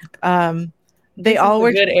 they all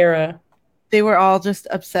were good era. They were all just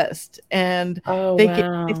obsessed, and they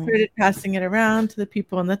started passing it around to the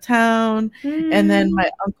people in the town. And then my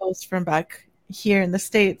uncles from back here in the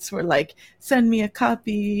States were like, send me a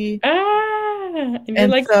copy. And you're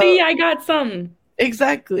like, so, see, I got some.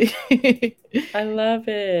 Exactly. I love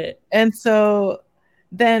it. And so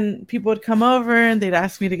then people would come over and they'd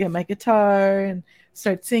ask me to get my guitar and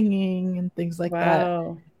start singing and things like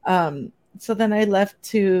that. So then I left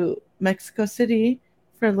to Mexico City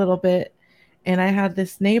for a little bit, and I had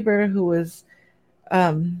this neighbor who was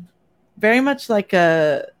very much like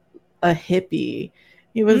a hippie.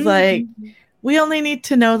 He was like, we only need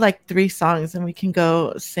to know like 3 songs and we can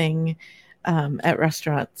go sing at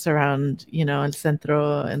restaurants around, you know, El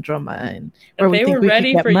Centro and Roma, and where we think we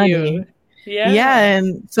ready could get money. You. Yeah,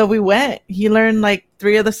 and so we went. He learned like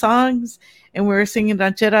 3 of the songs, and we were singing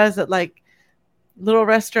rancheras at like little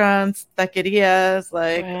restaurants, taquerias,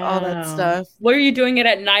 like all that stuff. Were you doing it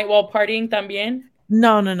at night while partying también?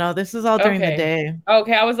 No. This is all during the day.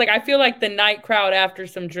 Okay, I was like, I feel like the night crowd after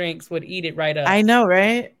some drinks would eat it right up. I know,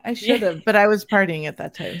 right? I should have, but I was partying at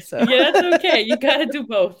that time. So yeah, that's okay. You got to do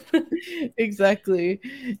both. Exactly.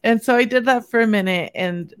 And so I did that for a minute,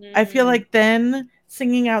 and I feel like then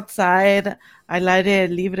singing outside, al aire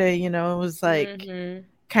libre, you know, it was like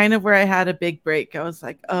kind of where I had a big break. I was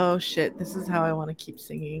like, oh shit, this is how I want to keep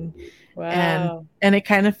singing. Wow. And it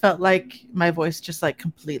kind of felt like my voice just like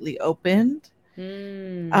completely opened.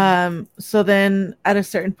 So then at a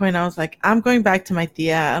certain point I was like, I'm going back to my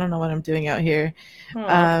tia. I don't know what I'm doing out here.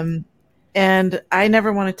 And I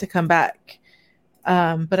never wanted to come back.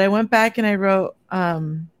 But I went back and I wrote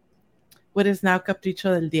what is now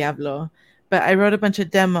Capricho del Diablo. But I wrote a bunch of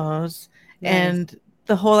demos. Nice. And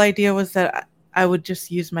the whole idea was that I would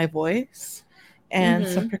just use my voice and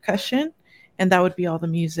some percussion, and that would be all the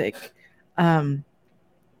music. And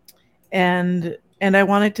I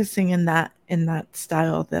wanted to sing in that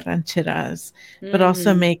style, the rancheras, but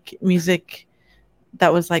also make music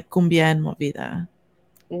that was like cumbia and movida.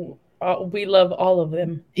 We love all of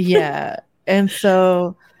them. Yeah. And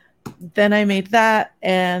so then I made that,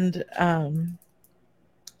 and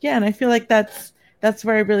and I feel like that's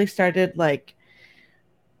where I really started like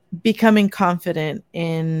becoming confident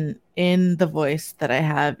in the voice that I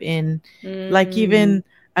have in like, even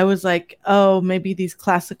I was like, oh, maybe these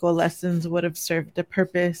classical lessons would have served a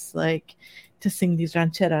purpose, like to sing these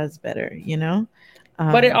rancheras better, you know?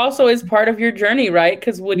 But it also is part of your journey, right?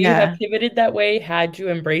 Because would you have pivoted that way had you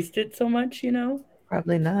embraced it so much, you know?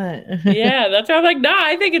 Probably not. Yeah, that's why I'm like, nah,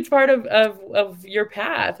 I think it's part of your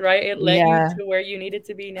path, right? It led you to where you needed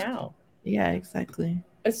to be now. Yeah, exactly.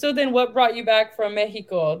 So then what brought you back from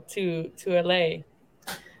Mexico to LA?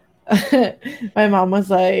 My mom was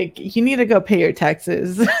like, you need to go pay your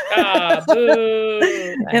taxes. Boo.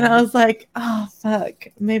 And I was like, oh fuck,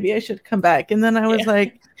 maybe I should come back. And then I was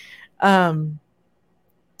like, I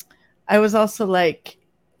I was also like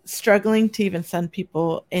struggling to even send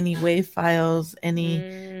people any WAV files,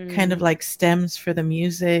 any kind of like stems for the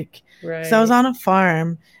music. Right. So I was on a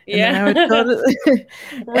farm. And then I would go to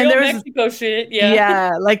real Mexico shit. Yeah.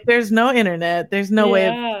 Yeah. Like there's no internet. There's no way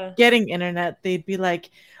of getting internet. They'd be like,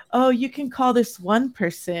 oh, you can call this one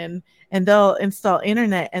person and they'll install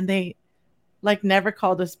internet, and they like never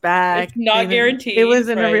called us back. It's not guaranteed. It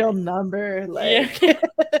wasn't a real number. Like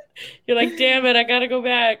you're like, damn it, I gotta go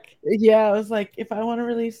back. Yeah, I was like, if I want to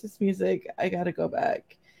release this music, I gotta go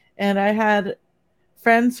back. And I had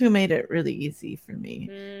friends who made it really easy for me.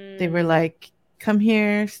 They were like, come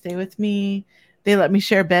here, stay with me. They let me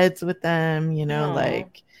share beds with them, you know.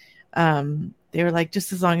 Like they were like,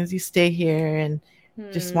 just as long as you stay here, and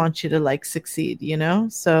just want you to like succeed, you know.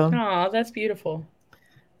 So that's beautiful.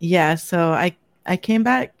 Yeah, so I came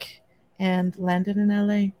back and landed in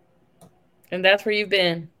LA. And that's where you've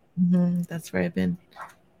been. That's where I've been.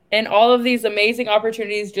 And all of these amazing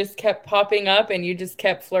opportunities just kept popping up, and you just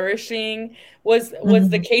kept flourishing. Was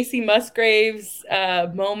the Kacey Musgraves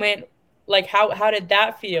moment, like how did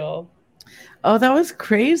that feel? Oh, that was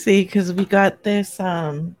crazy, because we got this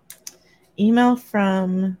email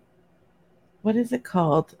from, what is it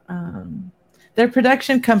called? Their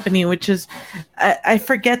production company, which is, I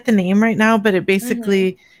forget the name right now, but it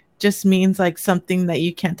basically just means like something that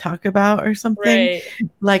you can't talk about or something. Right.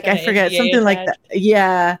 Like I forget, something like that.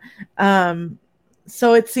 Yeah.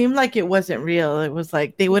 So it seemed like it wasn't real. It was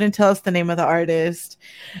like they wouldn't tell us the name of the artist.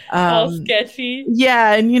 All sketchy.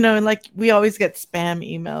 Yeah, and you know, like we always get spam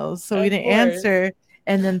emails, so we didn't answer,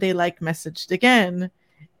 and then they like messaged again,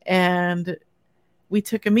 and we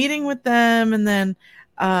took a meeting with them, and then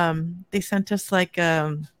they sent us like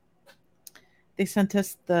the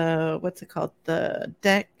what's it called, the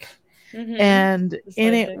deck, and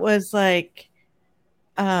in it was like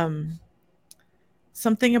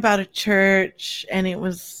something about a church, and it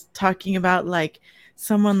was talking about like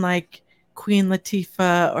someone like Queen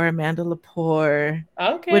Latifah or Amanda Lepore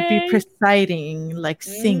would be presiding, like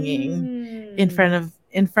singing in front of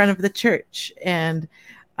the church. And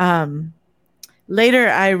later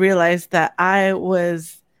I realized that I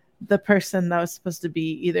was the person that was supposed to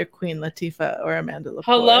be either Queen Latifah or Amanda Lepore.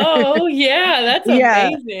 Hello. Yeah, that's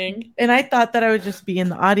amazing. And I thought that I would just be in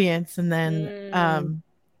the audience, and then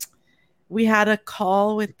we had a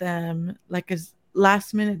call with them, like a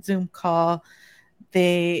last minute Zoom call.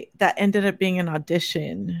 That ended up being an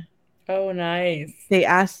audition. Oh, nice. They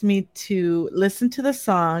asked me to listen to the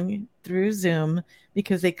song through Zoom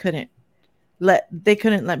because they couldn't let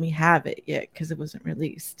me have it yet because it wasn't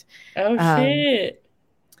released. Oh, shit.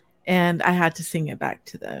 And I had to sing it back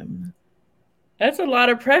to them. That's a lot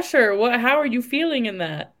of pressure. How are you feeling in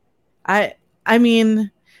that? I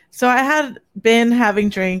mean, so I had been having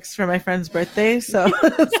drinks for my friend's birthday, so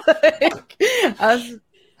I was,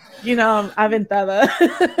 you know, aventada.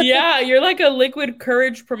 Yeah, you're like a liquid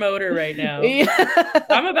courage promoter right now. Yeah.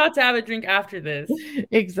 I'm about to have a drink after this.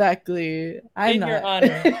 Exactly. In your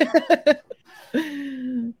honor.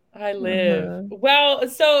 I live. Well,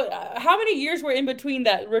 so how many years were in between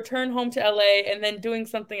that return home to LA and then doing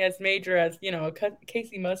something as major as, you know, a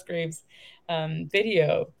Kacey Musgraves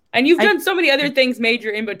video? And you've done so many other things major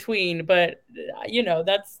in between, but you know,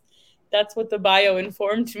 that's what the bio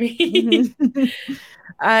informed me.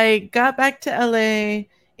 I got back to LA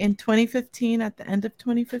in 2015, at the end of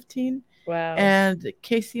 2015. Wow. And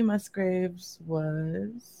Kacey Musgraves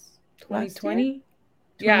was 2020?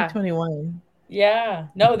 2021. Yeah.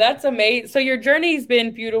 No, that's amazing. So your journey's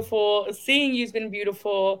been beautiful. Seeing you's been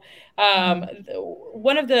beautiful. I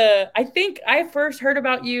think I first heard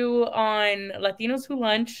about you on Latinos Who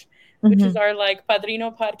Lunch, which is our like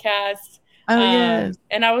Padrino podcast. Oh, yes.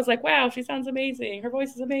 And I was like, wow, she sounds amazing. Her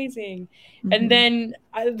voice is amazing. And then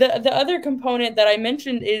the other component that I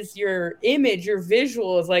mentioned is your image, your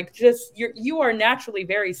visuals, like just you are naturally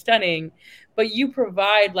very stunning, but you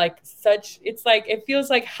provide like it's like, it feels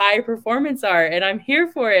like high performance art, and I'm here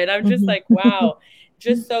for it. I'm just like, wow,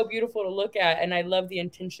 just so beautiful to look at. And I love the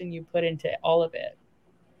intention you put into all of it.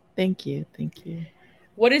 Thank you. Thank you.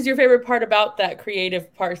 What is your favorite part about that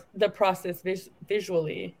creative part, the process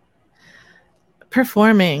visually?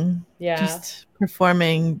 Performing. Yeah. Just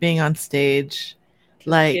performing, being on stage,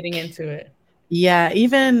 like getting into it. Yeah.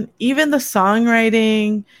 Even the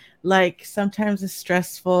songwriting, like sometimes it's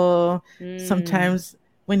stressful. Sometimes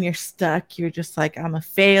when you're stuck, you're just like, I'm a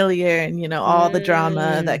failure, and you know, all the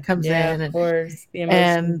drama that comes in. Of course. The emotions.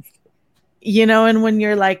 And you know, and when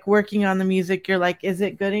you're like working on the music, you're like, is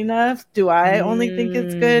it good enough? Do I only think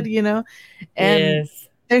it's good? You know? And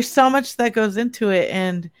there's so much that goes into it.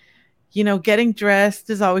 And you know, getting dressed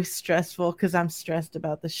is always stressful because I'm stressed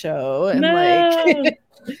about the show. And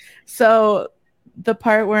so the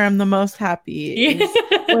part where I'm the most happy is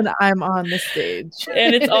when I'm on the stage.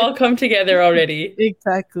 And it's all come together already.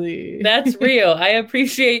 Exactly. That's real. I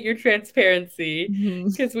appreciate your transparency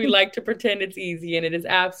because we like to pretend it's easy and it is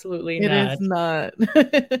absolutely not. It is not.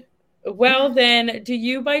 Well, then, do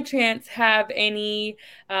you by chance have any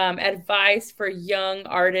advice for young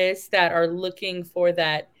artists that are looking for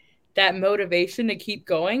that motivation to keep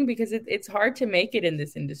going? Because it's hard to make it in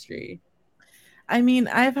this industry. I mean,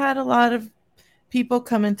 I've had a lot of people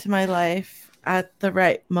come into my life at the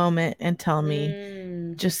right moment and tell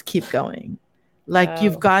me, just keep going. Like,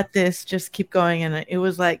 you've got this, just keep going. And it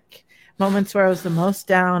was like moments where I was the most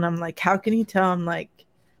down. I'm like, how can you tell I'm like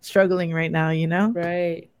struggling right now, you know?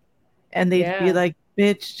 Right. And they'd be like,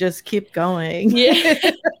 bitch, just keep going.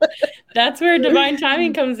 Yeah. That's where divine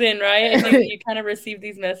timing comes in, right? And you kind of receive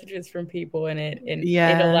these messages from people and it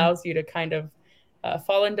allows you to kind of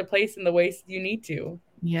fall into place in the ways you need to.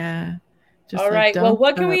 Yeah. All right. Well,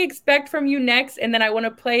 what can we expect from you next? And then I want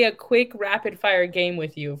to play a quick rapid fire game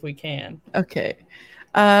with you if we can. Okay.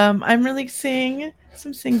 I'm releasing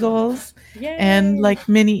some singles and like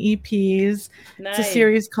mini EPs. Nice. It's a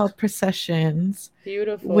series called Processions.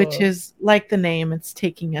 Beautiful. Which is like the name, it's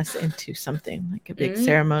taking us into something like a big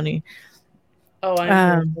ceremony. Oh, I'm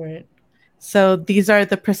here for it. So these are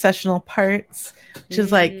the processional parts, which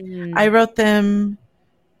is like I wrote them,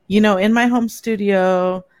 you know, in my home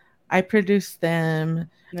studio. I produced them.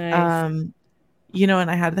 Nice. You know,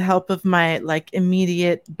 and I had the help of my like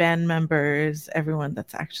immediate band members, everyone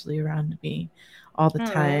that's actually around me all the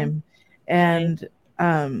time. And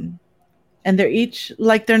they're each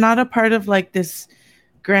like, they're not a part of like this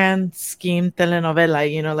grand scheme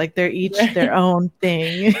telenovela, you know, like they're each their own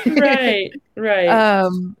thing. Right.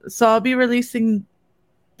 So I'll be releasing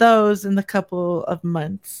those in a couple of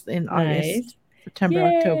months in August, September,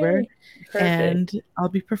 October. Perfect. And I'll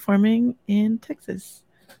be performing in Texas.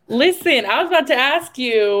 Listen, I was about to ask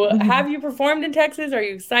you, have you performed in Texas? Are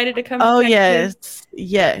you excited to come to Texas?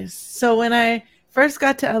 Yes. So when I first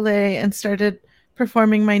got to LA and started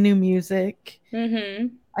performing my new music, I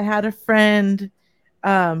had a friend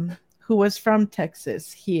who was from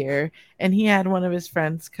Texas here, and he had one of his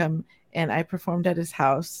friends come, and I performed at his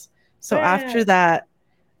house. So after that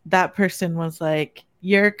person was like,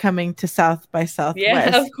 you're coming to South by Southwest.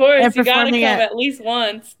 Yeah, of course. You gotta come at least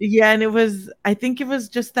once. Yeah, and I think it was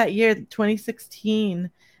just that year, 2016,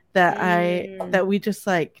 that we just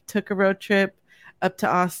like took a road trip up to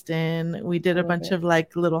Austin. We did a bunch of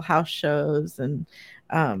like little house shows and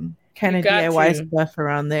kind of DIY stuff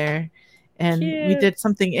around there. And we did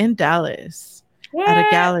something in Dallas at a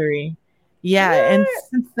gallery. Yeah, and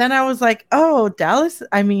since then I was like, oh, Dallas,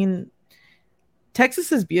 I mean,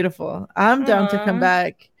 Texas is beautiful. I'm down to come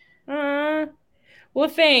back. Well,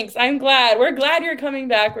 thanks. I'm glad. We're glad you're coming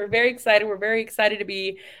back. We're very excited. We're very excited to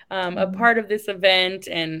be a part of this event.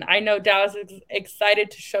 And I know Dallas is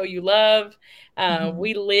excited to show you love.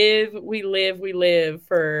 We live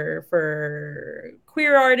for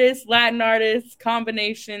queer artists, Latin artists,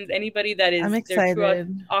 combinations, anybody that is their true,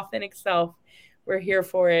 authentic self. We're here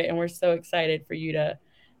for it. And we're so excited for you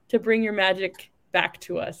to bring your magic back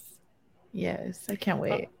to us. Yes, I can't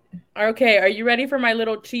wait. Okay, are you ready for my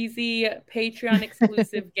little cheesy Patreon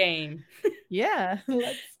exclusive game? Yeah,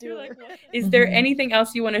 let's do it. Is there anything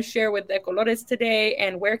else you want to share with De Colores today,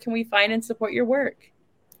 and where can we find and support your work?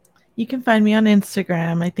 You can find me on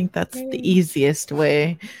Instagram. I think that's the easiest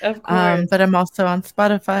way. Of course. But I'm also on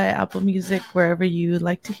Spotify, Apple Music, wherever you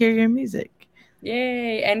like to hear your music.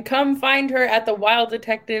 Yay. And come find her at the Wild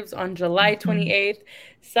Detectives on July 28th.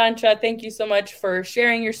 Sancha, thank you so much for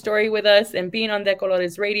sharing your story with us and being on De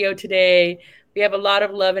Colores Radio today. We have a lot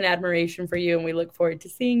of love and admiration for you, and we look forward to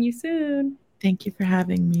seeing you soon. Thank you for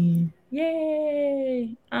having me.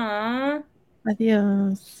 Yay. Aww.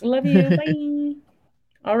 Adios. Love you. Bye.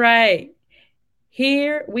 All right.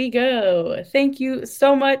 Here we go. Thank you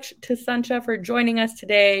so much to Sancha for joining us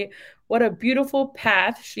today. What a beautiful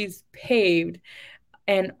path she's paved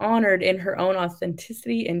and honored in her own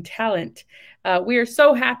authenticity and talent. We are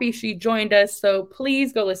so happy she joined us. So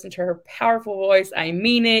please go listen to her powerful voice. I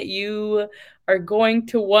mean it. You are going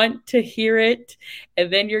to want to hear it.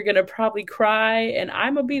 And then you're going to probably cry. And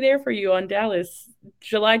I'm going to be there for you on in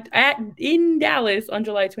Dallas on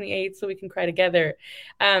July 28th so we can cry together.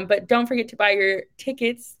 But don't forget to buy your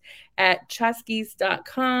tickets at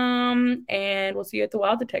chaskis.com, and we'll see you at the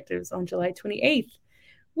Wild Detectives on July 28th.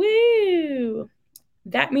 Woo!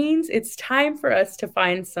 That means it's time for us to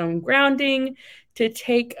find some grounding, to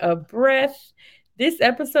take a breath. this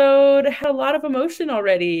episode had a lot of emotion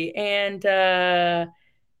already, and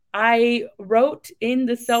I wrote in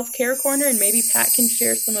the self-care corner, and maybe Pat can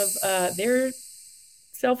share some of their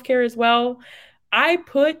self-care as well. I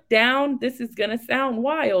put down, this is going to sound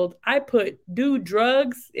wild, I put do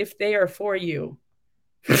drugs if they are for you.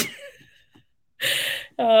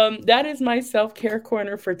 That is my self-care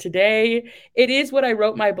corner for today. It is what I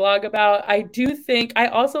wrote my blog about. I do think, I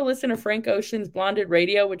also listen to Frank Ocean's Blonded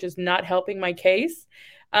Radio, which is not helping my case.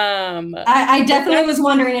 I definitely was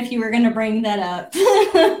wondering if you were going to bring that up.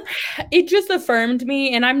 It just affirmed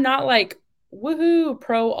me, and I'm not like, woohoo,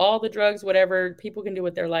 pro all the drugs, whatever. People can do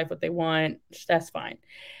with their life what they want. That's fine.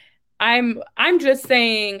 I'm just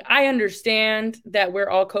saying I understand that we're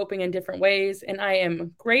all coping in different ways, and I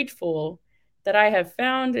am grateful that I have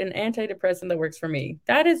found an antidepressant that works for me.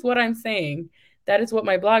 That is what I'm saying. That is what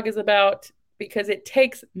my blog is about, because it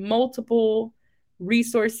takes multiple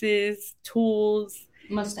resources, tools,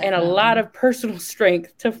 and a lot of personal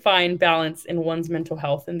strength to find balance in one's mental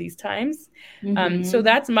health in these times. So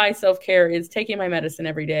that's my self-care, is taking my medicine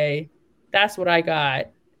every day. That's what I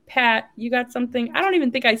got. Pat, you got something? I don't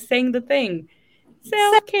even think I sang the thing.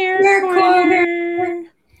 Self-care corner.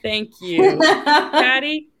 Thank you.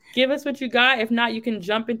 Patty, give us what you got. If not, you can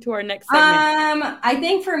jump into our next segment. I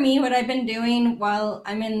think for me, what I've been doing while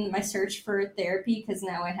I'm in my search for therapy, because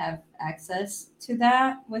now I have access to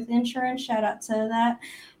that with insurance, shout out to that.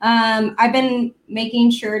 I've been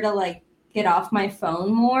making sure to like get off my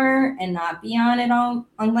phone more and not be on it all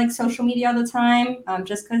on like social media all the time.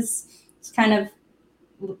 Just because it's kind of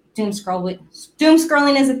doom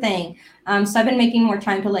scrolling is a thing. So I've been making more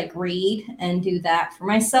time to like read and do that for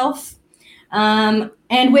myself.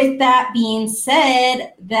 And with that being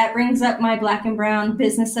said, that brings up my Black and Brown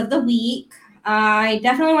business of the week. I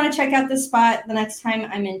definitely want to check out this spot the next time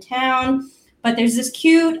I'm in town, but there's this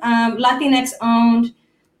cute Latinx owned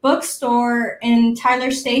bookstore in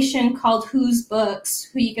Tyler Station called Who's Books,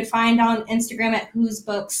 who you could find on Instagram at Who's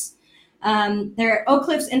Books. They're Oak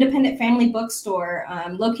Cliff's independent family bookstore,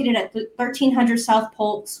 located at 1300 South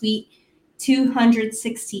Polk, Suite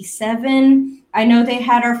 267. I know they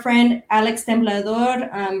had our friend Alex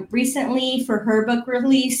Temblador recently for her book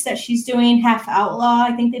release that she's doing, Half Outlaw.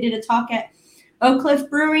 I think they did a talk at Oak Cliff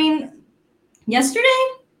Brewing yesterday.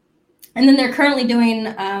 And then they're currently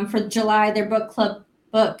doing, for July, their book club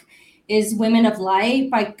book is Women of Light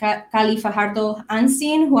by Cali Fajardo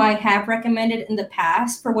Ansin, who I have recommended in the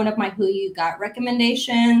past for one of my Who You Got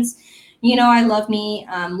recommendations. You know, I love me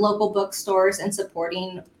local bookstores and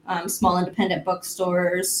supporting small independent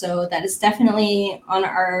bookstores. So that is definitely on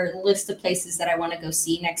our list of places that I want to go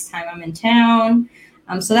see next time I'm in town.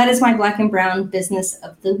 So that is my Black and Brown business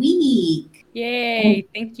of the week. Yay.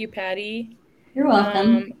 Thank you, Patty. You're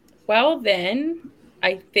welcome. Well, then,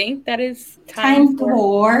 I think that is time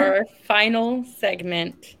for our final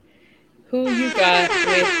segment, Who You Got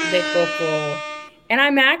with De Coco. And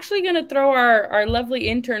I'm actually going to throw our lovely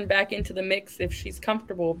intern back into the mix if she's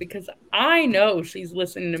comfortable, because I know she's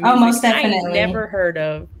listening to music most definitely. I never heard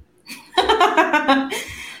of.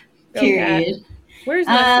 Period. Where's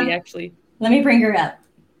Leslie, actually? Let me bring her up.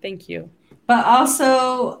 Thank you. But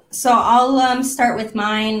also, so I'll start with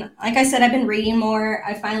mine. Like I said, I've been reading more.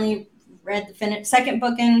 I finally read the second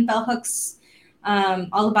book in Bell Hooks'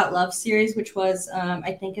 All About Love series, which was,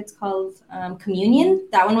 I think it's called Communion.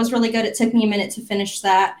 That one was really good. It took me a minute to finish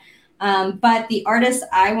that. But the artist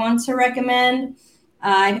I want to recommend,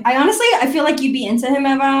 I honestly, I feel like you'd be into him,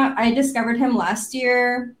 Eva. I discovered him last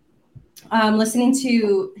year listening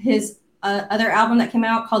to his other album that came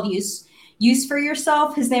out called Use for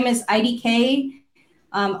Yourself. His name is IDK.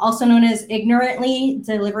 Also known as Ignorantly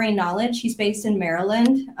Delivering Knowledge. He's based in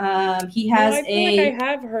Maryland. He has I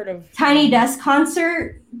have heard of Tiny Desk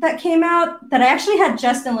concert that came out that I actually had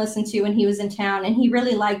Justin listen to when he was in town, and he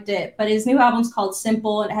really liked it. But his new album's called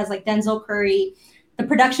Simple. It has like Denzel Curry. The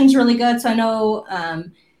production's really good, so I know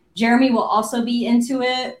Jeremy will also be into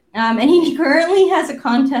it. And he currently has a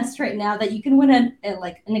contest right now that you can win an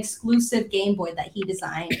exclusive Game Boy that he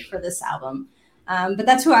designed for this album. But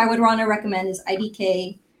that's who I would want to recommend is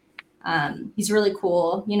IDK. He's really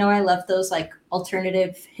cool. You know, I love those like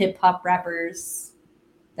alternative hip hop rappers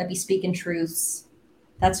that be speaking truths.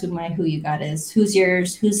 That's who you got is. Who's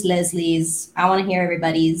yours? Who's Leslie's? I want to hear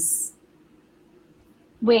everybody's.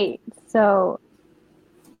 Wait, so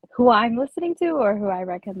who I'm listening to or who I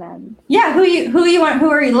recommend? Yeah, who you want?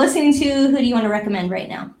 Who are you listening to? Who do you want to recommend right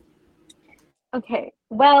now? Okay,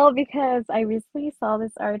 well, because I recently saw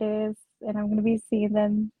this artist, and I'm going to be seeing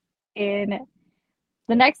them in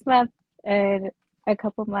the next month and a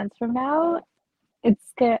couple months from now.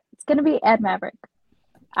 It's going to be Ed Maverick.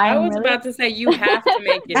 I was about to say you have to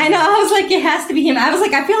make it. I know. I was like, it has to be him. I was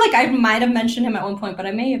like, I feel like I might have mentioned him at one point, but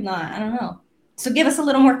I may have not. I don't know. So give us a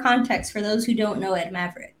little more context for those who don't know Ed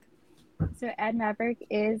Maverick. So Ed Maverick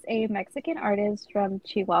is a Mexican artist from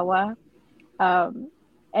Chihuahua.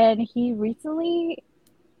 And he recently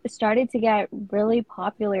started to get really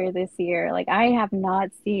popular this year. Like, I have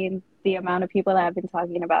not seen the amount of people that have been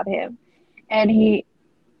talking about him. And he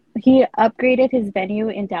upgraded his venue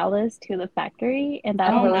in Dallas to the Factory, and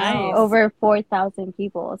that hosts over 4,000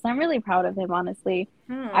 people. So I'm really proud of him, honestly.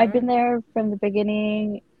 I've been there from the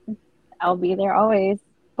beginning. I'll be there always.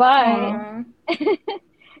 But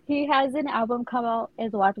he has an album come out,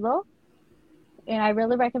 Eduardo, and I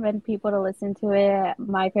really recommend people to listen to it.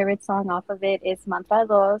 My favorite song off of it is Mantra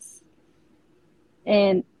Dos.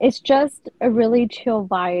 And it's just a really chill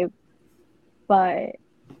vibe, but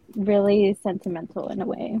really sentimental in a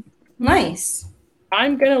way. Nice.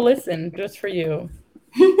 I'm going to listen just for you.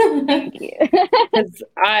 Thank you. Because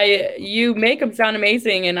you make them sound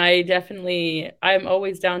amazing, and I'm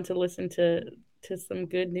always down to listen to some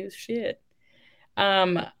good news shit.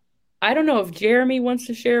 I don't know if Jeremy wants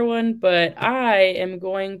to share one, but I am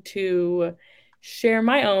going to share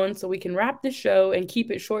my own so we can wrap the show and keep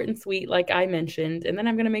it short and sweet like I mentioned, and then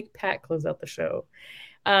I'm going to make Pat close out the show.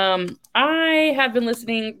 I have been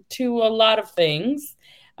listening to a lot of things,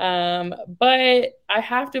 but I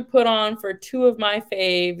have to put on for two of my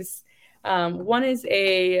faves. One is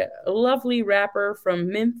a lovely rapper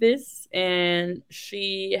from Memphis, and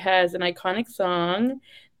she has an iconic song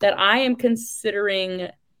that I am considering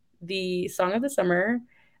the song of the summer.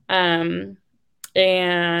 And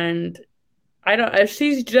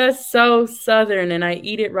she's just so Southern, and I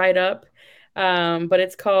eat it right up. But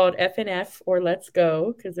it's called FNF, or Let's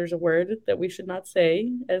Go, because there's a word that we should not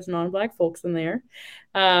say as non-Black folks in there.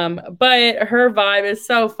 But her vibe is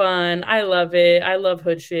so fun. I love it. I love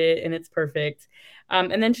hood shit, and it's perfect.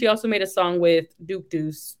 And then she also made a song with Duke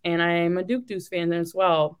Deuce, and I'm a Duke Deuce fan as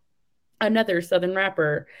well. Another Southern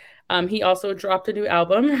rapper. He also dropped a new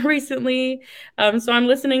album recently. So I'm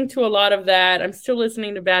listening to a lot of that. I'm still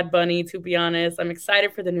listening to Bad Bunny, to be honest. I'm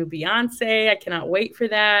excited for the new Beyonce. I cannot wait for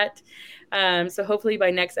that. So hopefully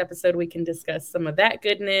by next episode, we can discuss some of that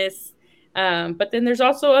goodness. But then there's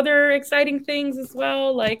also other exciting things as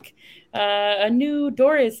well, like a new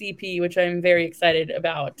Doris EP, which I'm very excited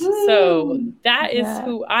about. Ooh, so that is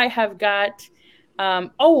who I have got.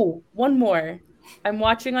 One more. I'm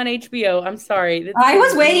watching on HBO. I'm sorry. I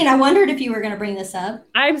was waiting. I wondered if you were going to bring this up.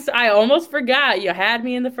 I almost forgot. You had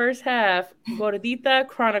me in the first half. Gordita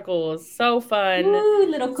Chronicles. So fun. Ooh,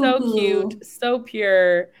 little cuckoo. So cute. So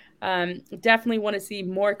pure. Definitely want to see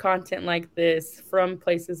more content like this from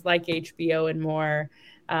places like HBO and more.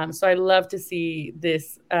 So I love to see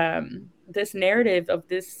this narrative of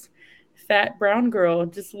this fat brown girl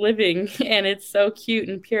just living, and it's so cute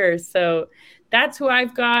and pure. So that's who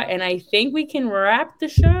I've got, and I think we can wrap the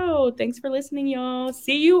show. Thanks for listening, y'all.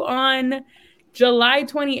 See you on July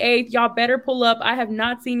 28th. Y'all better pull up. I have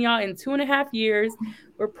not seen y'all in 2.5 years.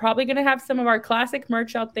 We're probably going to have some of our classic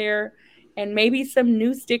merch out there and maybe some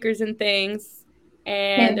new stickers and things.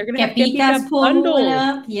 And they're going to have Kepitas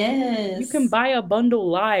bundles. Yes. You can buy a bundle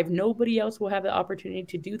live. Nobody else will have the opportunity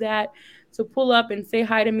to do that. So pull up and say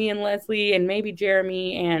hi to me and Leslie and maybe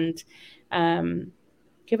Jeremy, and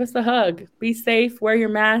give us a hug. Be safe. Wear your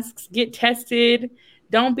masks. Get tested.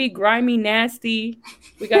 Don't be grimy, nasty.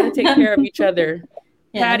 We got to take care of each other.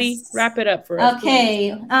 Yes. Patty, wrap it up for us. Okay.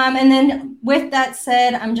 And then with that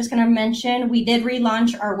said, I'm just going to mention we did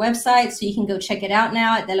relaunch our website, so you can go check it out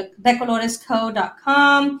now at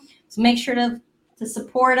decoloresco.com. So make sure to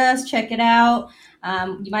support us. Check it out.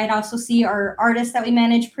 You might also see our artists that we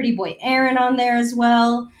manage, Pretty Boy Aaron, on there as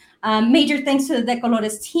well. Major thanks to the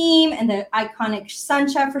Decolores team and the iconic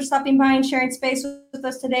Sancha for stopping by and sharing space with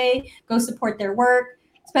us today. Go support their work.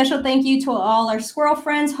 Special thank you to all our squirrel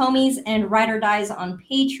friends, homies, and ride or dies on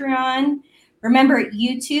Patreon. Remember,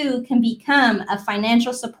 you too can become a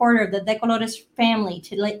financial supporter of the Decolores family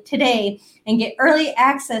today and get early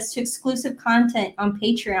access to exclusive content on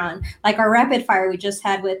Patreon, like our rapid fire we just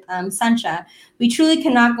had with Sancha. We truly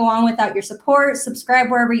cannot go on without your support. Subscribe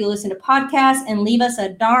wherever you listen to podcasts and leave us a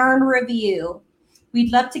darn review.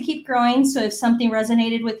 We'd love to keep growing, so if something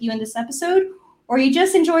resonated with you in this episode, or you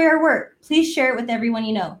just enjoy our work, please share it with everyone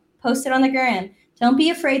you know. Post it on the gram. Don't be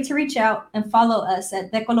afraid to reach out and follow us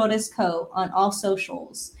at Decolores Co. on all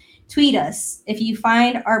socials. Tweet us. If you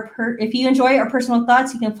enjoy our personal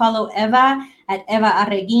thoughts, you can follow Eva at Eva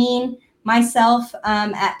Arreguin, myself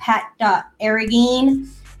at pat.arreguin.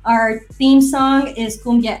 Our theme song is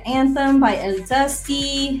Cumbia Anthem by El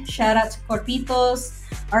Dusty. Shout out to Corpitos.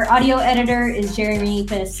 Our audio editor is Jeremy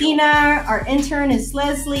Pesina. Our intern is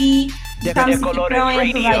Leslie. We promise to keep growing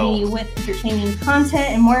and providing you with entertaining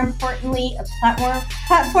content and, more importantly, a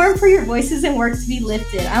platform for your voices and work to be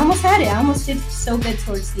lifted. I almost had it. I almost did so good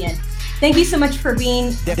towards the end. Thank you so much for being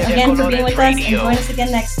with us, and join us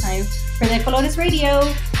again next time for the Colores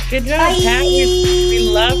Radio. Good job, Pat. We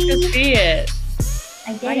love to see it.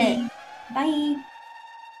 I did it. Bye.